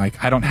person.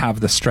 Like I don't have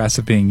the stress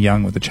of being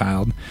young with a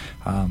child.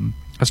 I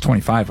was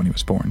 25 when he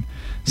was born.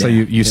 So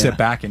you sit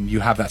back and you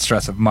have that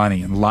stress of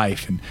money and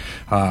life and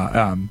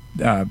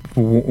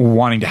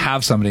wanting to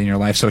have somebody in your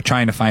life. So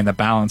trying to find the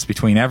balance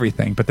between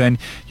everything. But then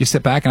you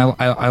sit back and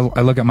I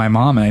look at my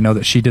mom and I know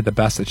that she did the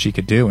best that she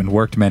could do and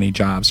worked many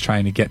jobs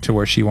trying to get to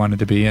where she wanted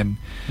to be. And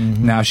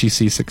now she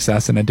sees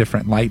success in a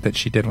different light that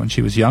she did when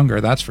she was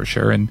younger. That's for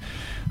sure. And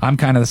I'm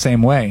kind of the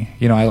same way.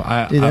 You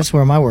know, Dude, that's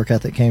where my work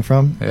ethic came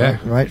from. Yeah.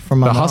 Right from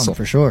my mom, hustle.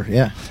 For sure.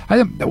 Yeah.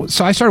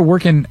 So I started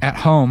working at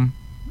home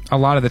a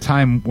lot of the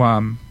time,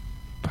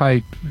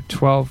 probably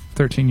 12,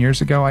 13 years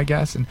ago, I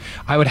guess. And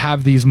I would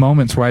have these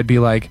moments where I'd be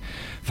like,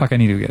 fuck, I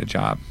need to get a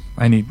job.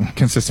 I need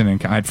consistent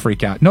income. I'd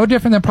freak out. No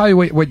different than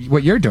probably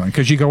what you're doing,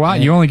 because you go out,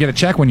 you only get a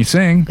check when you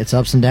sing. It's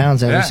ups and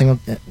downs every single.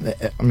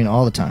 I mean,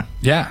 all the time.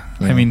 Yeah.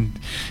 I mean,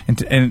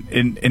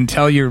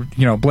 until you're,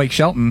 Blake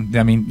Shelton.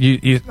 I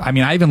mean,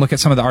 I even look at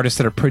some of the artists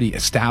that are pretty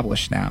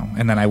established now,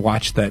 and then I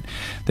watch that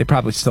they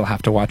probably still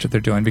have to watch what they're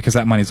doing, because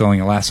that money's only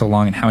going to last so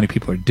long, and how many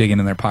people are digging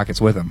in their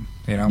pockets with them.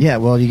 Yeah.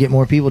 Well, you get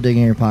more people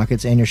digging in your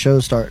pockets, and your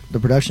the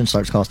production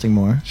starts costing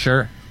more.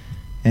 Sure.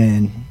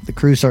 And the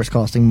crew starts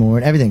costing more,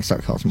 and everything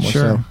starts costing more.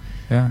 Sure. So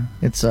yeah.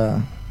 It's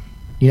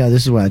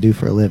this is what I do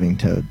for a living,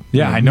 Toad.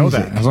 Yeah, I know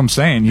that. That's what I'm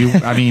saying.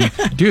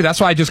 Dude, that's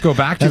why I just go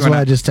back to. That's why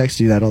I just text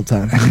you that all the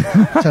time.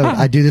 Toad,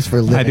 I do this for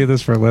a living. I do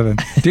this for a living,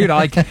 dude.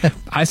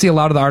 I see a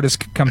lot of the artists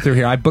come through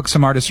here. I booked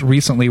some artists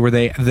recently where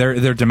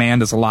their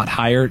demand is a lot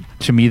higher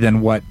to me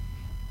than what.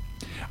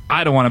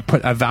 I don't want to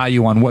put a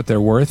value on what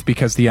they're worth,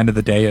 because the end of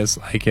the day is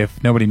like,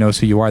 if nobody knows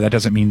who you are, that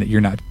doesn't mean that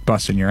you're not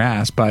busting your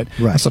ass. But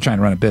I'm still trying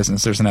to run a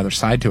business. There's another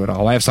side to it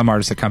all. I have some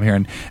artists that come here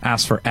and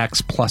ask for X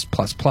plus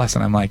plus plus,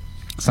 and I'm like,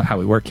 that's not how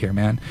we work here,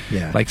 man.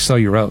 Yeah. Like, sow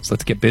your oats.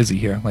 Let's get busy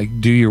here. Like,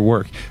 do your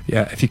work.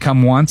 Yeah. If you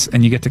come once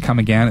and you get to come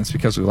again, it's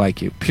because we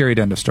like you. Period.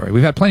 End of story.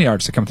 We've had plenty of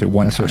artists that come through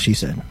one time. That's what she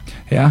said.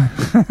 Yeah.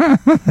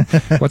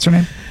 What's her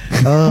name?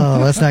 Oh,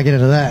 let's not get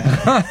into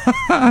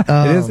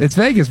that. It's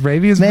Vegas,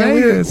 baby. It's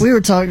Vegas. We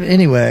were talking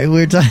anyway.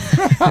 We were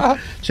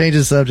talking. Change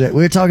the subject.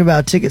 We were talking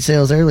about ticket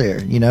sales earlier.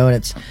 And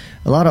it's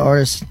a lot of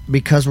artists,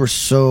 because we're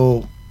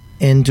so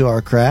into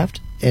our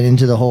craft and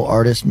into the whole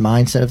artist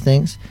mindset of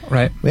things.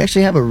 Right. We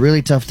actually have a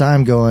really tough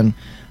time going,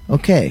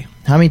 okay,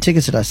 how many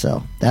tickets did I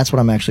sell? That's what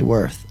I'm actually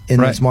worth in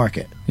this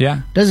market.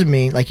 Yeah. Doesn't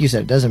mean, like you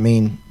said, it doesn't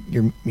mean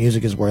your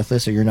music is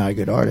worthless or you're not a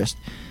good artist.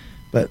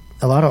 But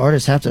a lot of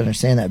artists have to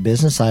understand that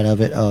business side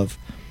of it, of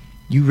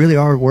you really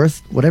are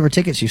worth whatever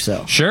tickets you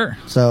sell. Sure.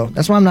 So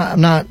that's why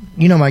I'm not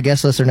my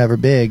guest lists are never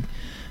big,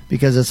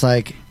 because it's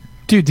like,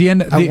 dude,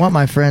 I want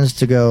my friends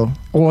to go,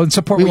 well, and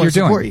support what you're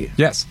doing. Support you.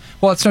 Yes.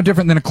 Well, it's no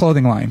different than a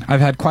clothing line.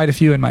 I've had quite a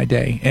few in my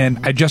day, and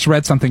I just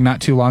read something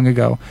not too long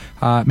ago,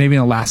 maybe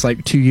in the last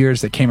 2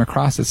 years, that came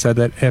across that said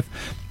that if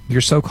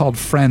your so-called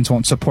friends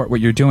won't support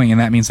what you're doing, and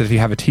that means that if you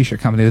have a t-shirt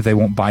company, that they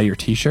won't buy your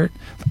t-shirt.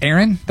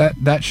 Aaron,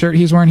 that shirt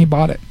he's wearing, he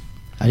bought it.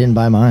 I didn't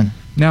buy mine.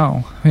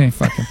 No, I ain't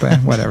fucking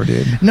bad. Whatever,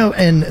 dude. No,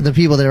 and the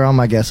people that are on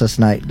my guest list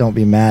tonight, don't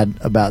be mad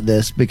about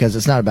this, because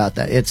it's not about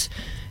that. It's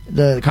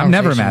the I'm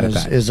never mad at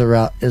that. Is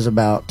about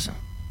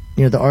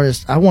the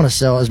artist. I want to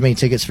sell as many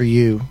tickets for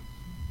you.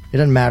 It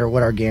doesn't matter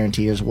what our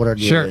guarantee is, what our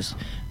deal is.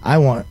 I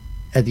want,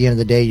 at the end of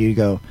the day, you to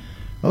go,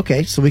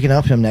 okay, so we can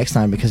up him next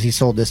time because he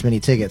sold this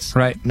many tickets.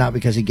 Right. Not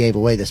because he gave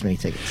away this many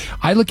tickets.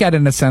 I look at it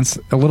in a sense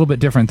a little bit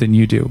different than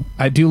you do.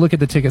 I do look at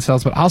the ticket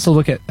sales, but also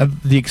look at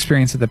the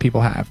experience that the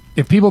people have.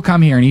 If people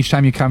come here, and each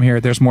time you come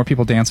here, there's more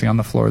people dancing on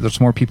the floor, there's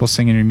more people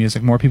singing your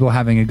music, more people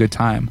having a good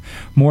time,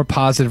 more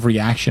positive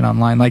reaction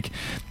online. Like,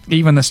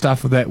 even the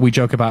stuff that we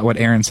joke about what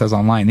Aaron says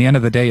online, the end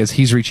of the day is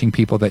he's reaching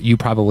people that you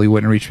probably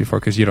wouldn't reach before,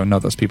 because you don't know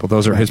those people.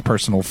 Those are his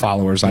personal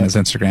followers on his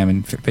Instagram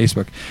and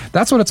Facebook.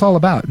 That's what it's all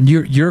about.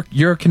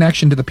 Your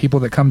connection to the people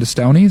that come to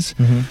Stoney's,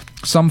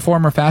 some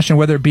form or fashion,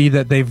 whether it be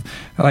that they've,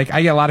 like,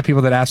 I get a lot of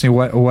people that ask me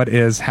what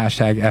is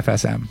hashtag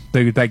FSM.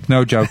 They, like,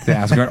 no joke, they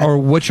ask, or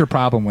what's your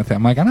problem with him?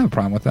 I'm like, I don't have a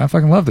problem with that. I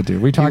fucking love the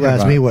dude. We talk about. You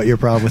ask me what your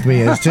problem with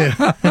me is too.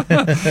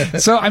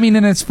 So I mean,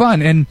 and it's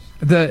fun. And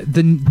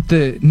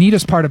the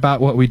neatest part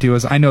about what we do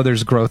is I know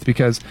there's growth,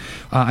 because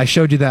I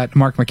showed you that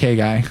Mark McKay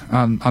guy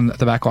on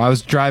the back wall. I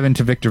was driving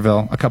to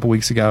Victorville a couple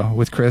weeks ago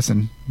with Chris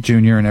and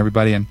Junior and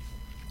everybody, and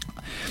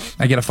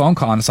I get a phone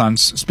call, and it's on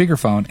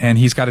speakerphone, and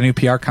he's got a new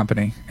PR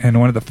company. And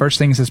one of the first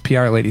things his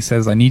PR lady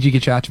says, I need you to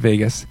get you out to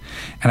Vegas,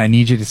 and I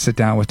need you to sit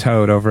down with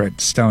Toad over at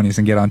Stoney's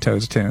and get on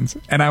Toad's tunes.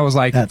 And I was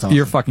like, that's awesome.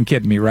 You're fucking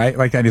kidding me, right?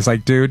 Like that. He's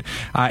like, dude,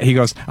 he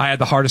goes, I had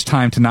the hardest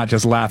time to not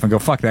just laugh and go,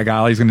 fuck that guy.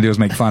 All he's going to do is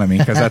make fun of me.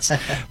 Because that's,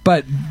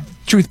 but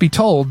truth be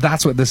told,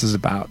 that's what this is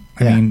about.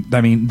 I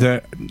mean,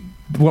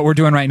 what we're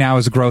doing right now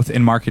is growth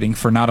in marketing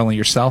for not only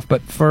yourself,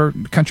 but for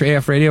Country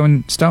AF Radio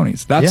and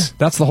Stoney's. That's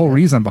the whole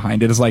reason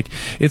behind it, is like,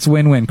 it's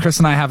win-win. Chris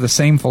and I have the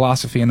same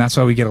philosophy, and that's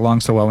why we get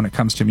along so well when it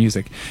comes to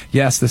music.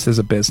 Yes, this is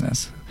a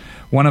business.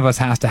 One of us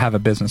has to have a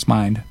business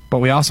mind, but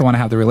we also want to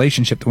have the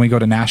relationship that when we go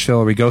to Nashville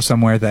or we go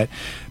somewhere, that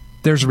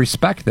there's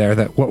respect there,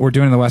 that what we're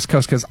doing on the West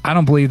Coast, because I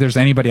don't believe there's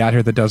anybody out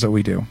here that does what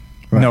we do.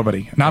 Right.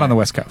 Nobody. Not on the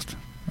West Coast.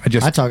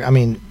 I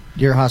mean,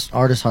 your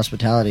artist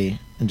hospitality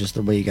and just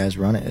the way you guys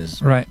run it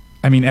is... Right.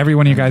 I mean, every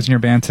one of you guys in your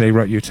band today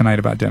wrote you tonight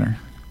about dinner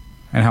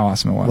and how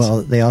awesome it was.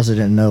 Well, they also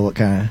didn't know what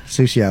kind of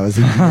sushi I was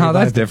eating. Oh,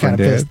 that's different,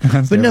 dude.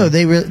 But no,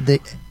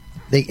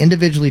 they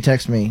individually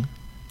text me,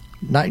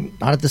 not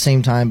at the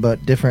same time,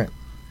 but different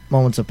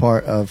moments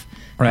apart, of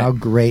how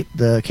great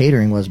the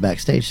catering was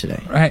backstage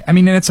today. Right. I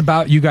mean, and it's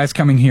about you guys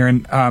coming here.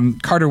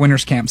 And Carter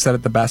Winters Camp said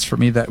it the best for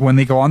me, that when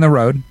they go on the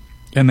road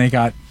and they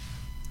got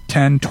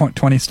 10,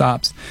 20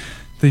 stops,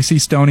 they see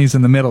Stoney's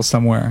in the middle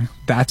somewhere.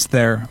 That's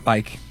their,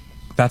 like...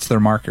 that's their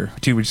marker.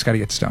 Dude, we just got to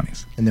get to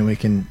Stoney's. And then we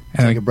can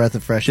And take we- a breath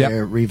of fresh Yep.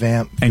 air,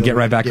 revamp, And get feel-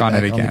 right back on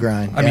it again. the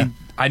grind. I mean,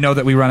 I know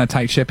that we run a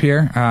tight ship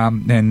here,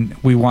 and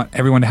we want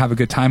everyone to have a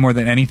good time more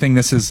than anything.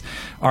 This is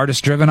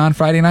artist driven on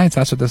Friday nights.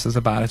 That's what this is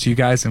about. It's you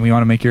guys, and we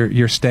want to make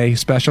your stay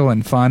special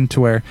and fun to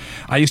where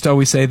I used to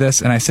always say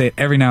this, and I say it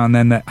every now and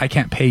then, that I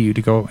can't pay you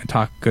to go and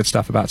talk good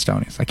stuff about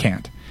Stoney's. I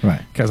can't.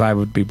 Right. Because I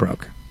would be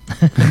broke.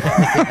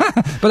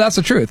 But that's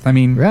the truth. I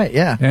mean, Right,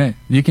 yeah.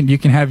 you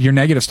can have your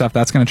negative stuff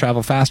that's going to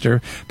travel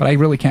faster, but I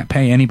really can't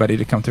pay anybody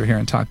to come through here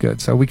and talk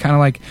good. So we kind of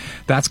like,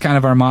 that's kind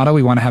of our motto.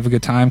 We want to have a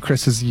good time.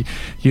 Chris is,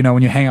 you know,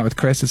 when you hang out with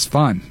Chris, it's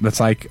fun. It's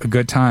like a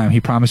good time. He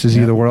promises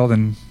you the world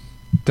and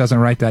doesn't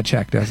write that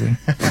check, does he?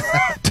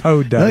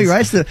 Toad does. No, he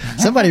writes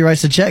somebody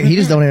writes the check. He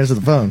just don't answer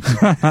the phone.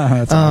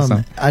 That's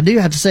awesome. I do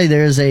have to say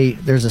there's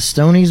a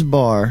Stoney's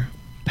bar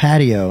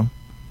patio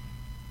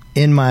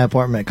in my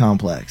apartment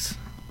complex.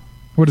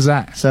 What is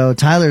that? So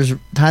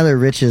Tyler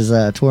Rich's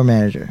tour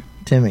manager,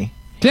 Timmy.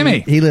 Timmy.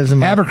 He lives in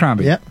my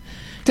Abercrombie. Yep.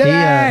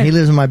 Timmy! He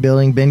lives in my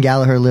building. Ben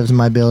Gallagher lives in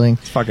my building.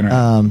 It's fucking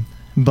right.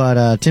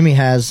 But Timmy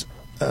has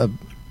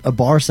a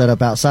bar set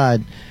up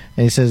outside,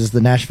 and he says it's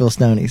the Nashville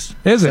Stonies.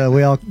 Is it? So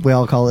we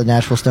all call it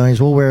Nashville Stonies.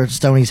 We'll wear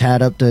Stoney's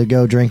hat up to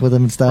go drink with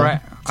him and stuff.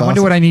 Right. It's I wonder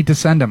awesome. what I need to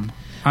send him.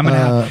 I'm going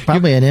to have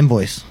Probably an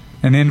invoice.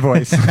 an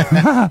invoice,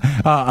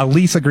 a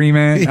lease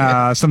agreement,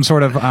 some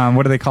sort of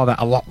what do they call that?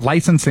 A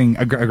licensing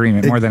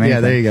agreement more than anything.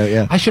 Yeah, there you go.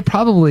 Yeah. I should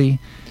probably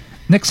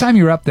next time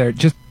you're up there,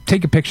 just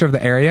take a picture of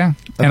the area,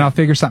 and I'll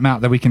figure something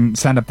out that we can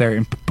send up there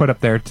and put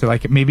up there to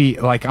like maybe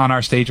like on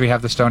our stage we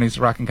have the Stoney's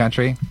Rockin'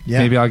 Country. Yeah.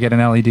 Maybe I'll get an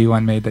LED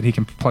one made that he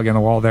can plug in the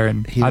wall there,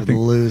 and He I would think,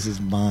 lose his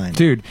mind.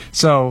 dude.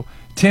 So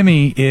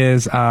Timmy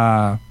is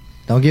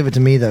Don't give it to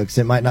me though, because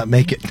it might not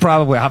make it.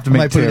 probably I have to I make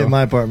might put two. it in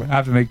my apartment. I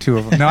have to make two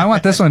of them. No, I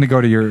want this one to go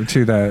to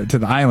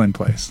the island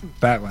place.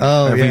 That one.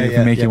 Oh, If yeah, we can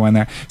yeah, make yeah. you one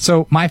there.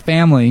 So my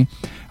family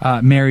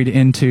married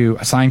into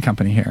a sign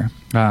company here.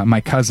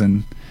 My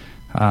cousin,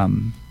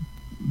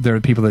 there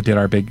are people that did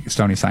our big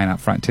Stoney sign out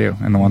front too,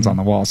 and the ones on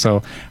the wall.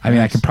 So I mean,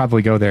 I Nice. could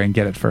probably go there and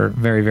get it for a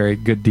very, very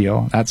good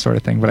deal, that sort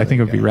of thing. But I think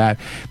it would be rad.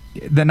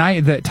 The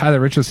night that Tyler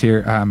Rich was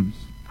here,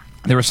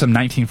 there was some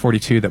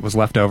 1942 that was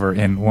left over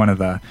in one of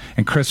the,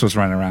 and Chris was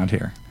running around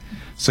here.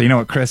 So you know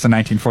what Chris in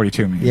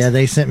 1942 means? Yeah,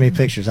 they sent me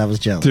pictures. I was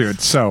jealous. Dude,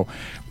 so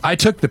I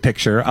took the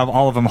picture of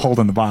all of them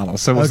holding the bottle.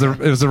 So it was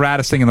Okay. it was the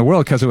raddest thing in the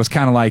world, because it was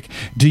kind of like,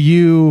 are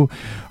you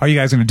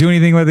guys going to do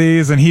anything with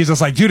these? And he's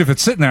just like, dude, if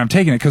it's sitting there, I'm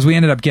taking it. Because we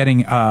ended up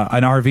getting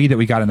an RV that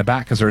we got in the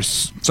back, because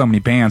there's so many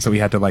bands that we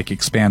had to like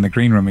expand the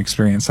green room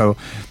experience. So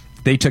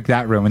they took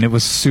that room, and it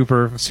was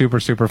super, super,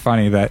 super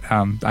funny that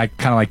I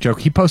kind of like joke.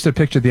 He posted a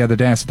picture the other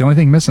day. I said, the only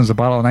thing missing is a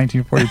bottle of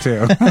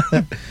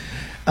 1942.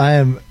 I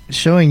am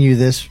showing you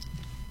this.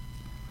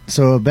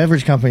 So a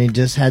beverage company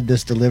just had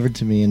this delivered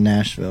to me in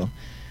Nashville.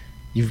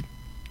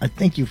 I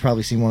think you've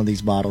probably seen one of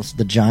these bottles,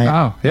 the giant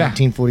Oh, yeah.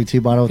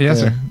 1942 bottle with Yes,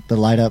 sir. the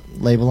light up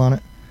label on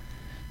it.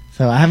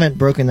 So I haven't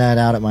broken that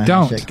out at my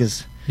Don't. house yet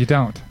because You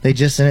don't. they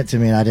just sent it to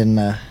me and I didn't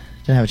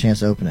have a chance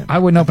to open it. I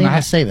wouldn't open think it.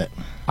 I'll save it.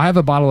 I have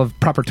a bottle of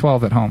Proper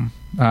 12 at home.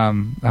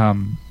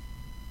 Conor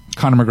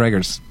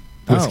McGregor's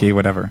whiskey, Oh.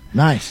 whatever.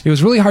 Nice. It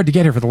was really hard to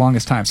get here for the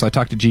longest time, so I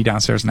talked to G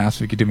downstairs and asked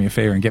if he could do me a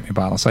favor and get me a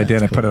bottle. So I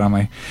did. I put it on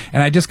my,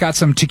 and I just got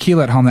some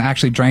tequila at home that I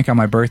actually drank on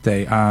my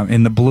birthday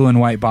in the blue and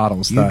white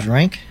bottles. You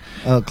drank?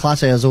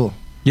 Clase Azul.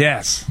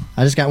 Yes.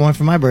 I just got one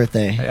for my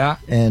birthday. Yeah.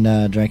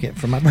 And drank it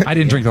for my birthday. I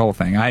didn't drink the whole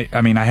thing.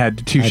 I mean, I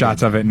had two I shots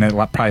did. of it, and it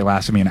probably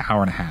lasted me an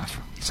hour and a half.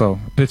 So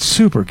it's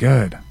super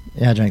good.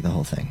 Yeah, I drank the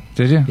whole thing.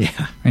 Did you?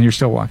 Yeah. And you're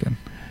still walking.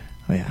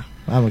 Oh, yeah.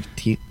 I'm a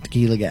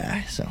tequila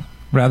guy, so.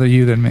 Rather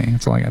you than me.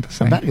 That's all I got to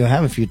say. I'm about to go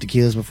have a few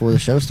tequilas before the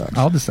show starts.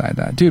 I'll decide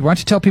that. Dude, why don't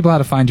you tell people how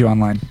to find you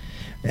online?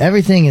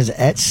 Everything is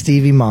at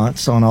Stevie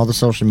Montz on all the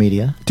social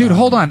media. Dude,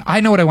 hold on. I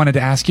know what I wanted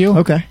to ask you.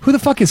 Okay. Who the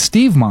fuck is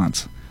Steve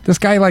Montz? This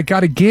guy like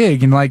got a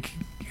gig and like,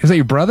 is that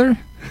your brother?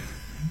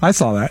 I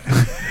saw that.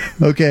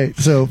 Okay,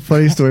 so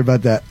funny story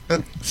about that.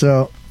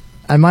 So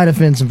I might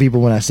offend some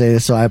people when I say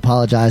this, so I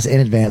apologize in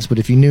advance. But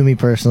if you knew me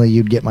personally,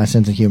 you'd get my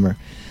sense of humor.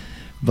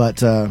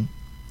 But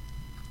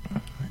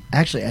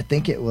actually, I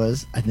think it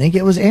was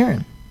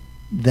Aaron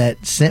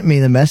that sent me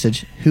the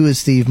message. Who is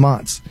Steve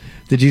Montz?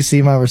 Did you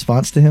see my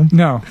response to him?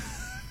 No.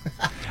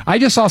 I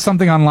just saw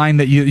something online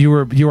that you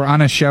were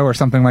on a show or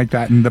something like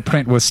that, and the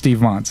print was Steve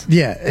Montz.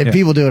 Yeah, and Yeah.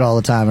 people do it all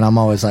the time, and I'm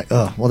always like,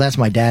 oh, well, that's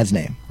my dad's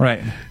name.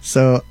 Right.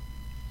 So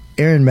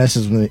Aaron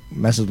messes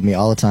with me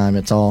all the time.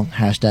 It's all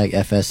hashtag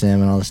FSM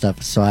and all this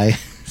stuff. So I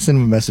sent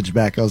him a message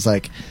back. I was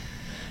like,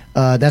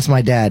 that's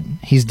my dad.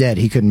 He's dead.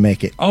 He couldn't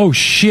make it. Oh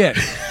shit.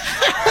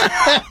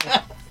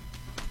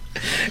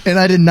 And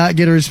I did not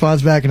get a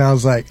response back. And I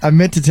was like, I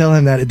meant to tell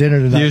him that at dinner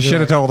tonight. You should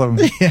have told him.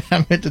 Yeah,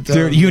 I meant to tell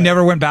him. Dude, you that.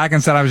 never went back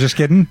and said I was just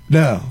kidding?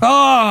 No.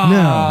 Oh. No.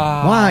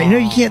 Why? You know,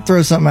 you can't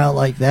throw something out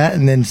like that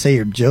and then say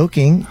you're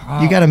joking.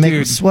 You got to make him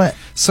dude. sweat.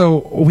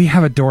 So we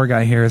have a door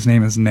guy here. His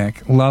name is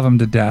Nick. Love him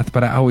to death,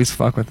 but I always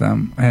fuck with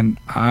him. And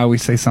I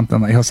always say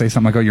something like, he'll say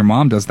something like, oh, your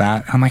mom does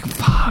that. I'm like,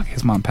 fuck,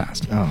 his mom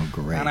passed. Oh,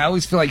 great. And I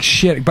always feel like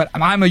shit, but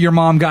I'm a your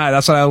mom guy.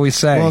 That's what I always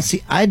say. Well,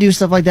 see, I do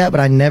stuff like that, but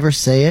I never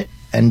say it.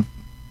 And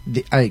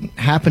I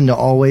happen to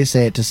always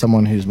say it to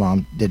someone whose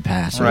mom did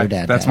pass or Right. her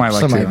dad That's passed. my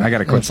luck, Somebody- too. I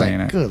gotta quit it's like,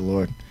 saying it. Good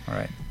Lord. All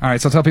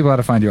right. So tell people how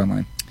to find you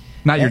online.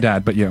 Not your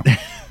dad, but you.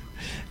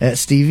 At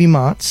Stevie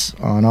Montz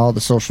on all the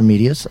social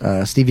medias,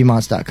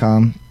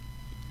 StevieMontz.com.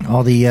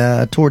 All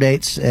the tour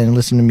dates and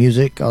listen to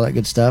music, all that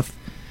good stuff.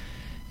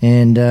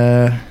 And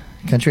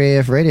Country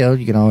AF Radio,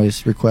 you can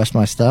always request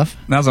my stuff.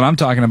 That's what I'm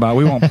talking about.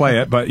 We won't play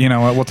it, but you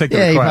know what? We'll take the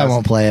Yeah, you request. probably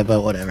won't play it,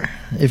 but whatever.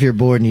 If you're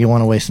bored and you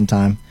want to waste some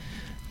time,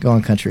 go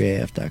on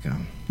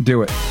CountryAF.com.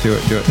 Do it.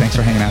 Thanks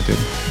for hanging out, dude.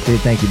 Dude,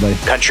 thank you, buddy.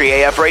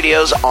 Country AF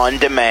Radio's on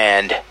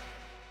demand.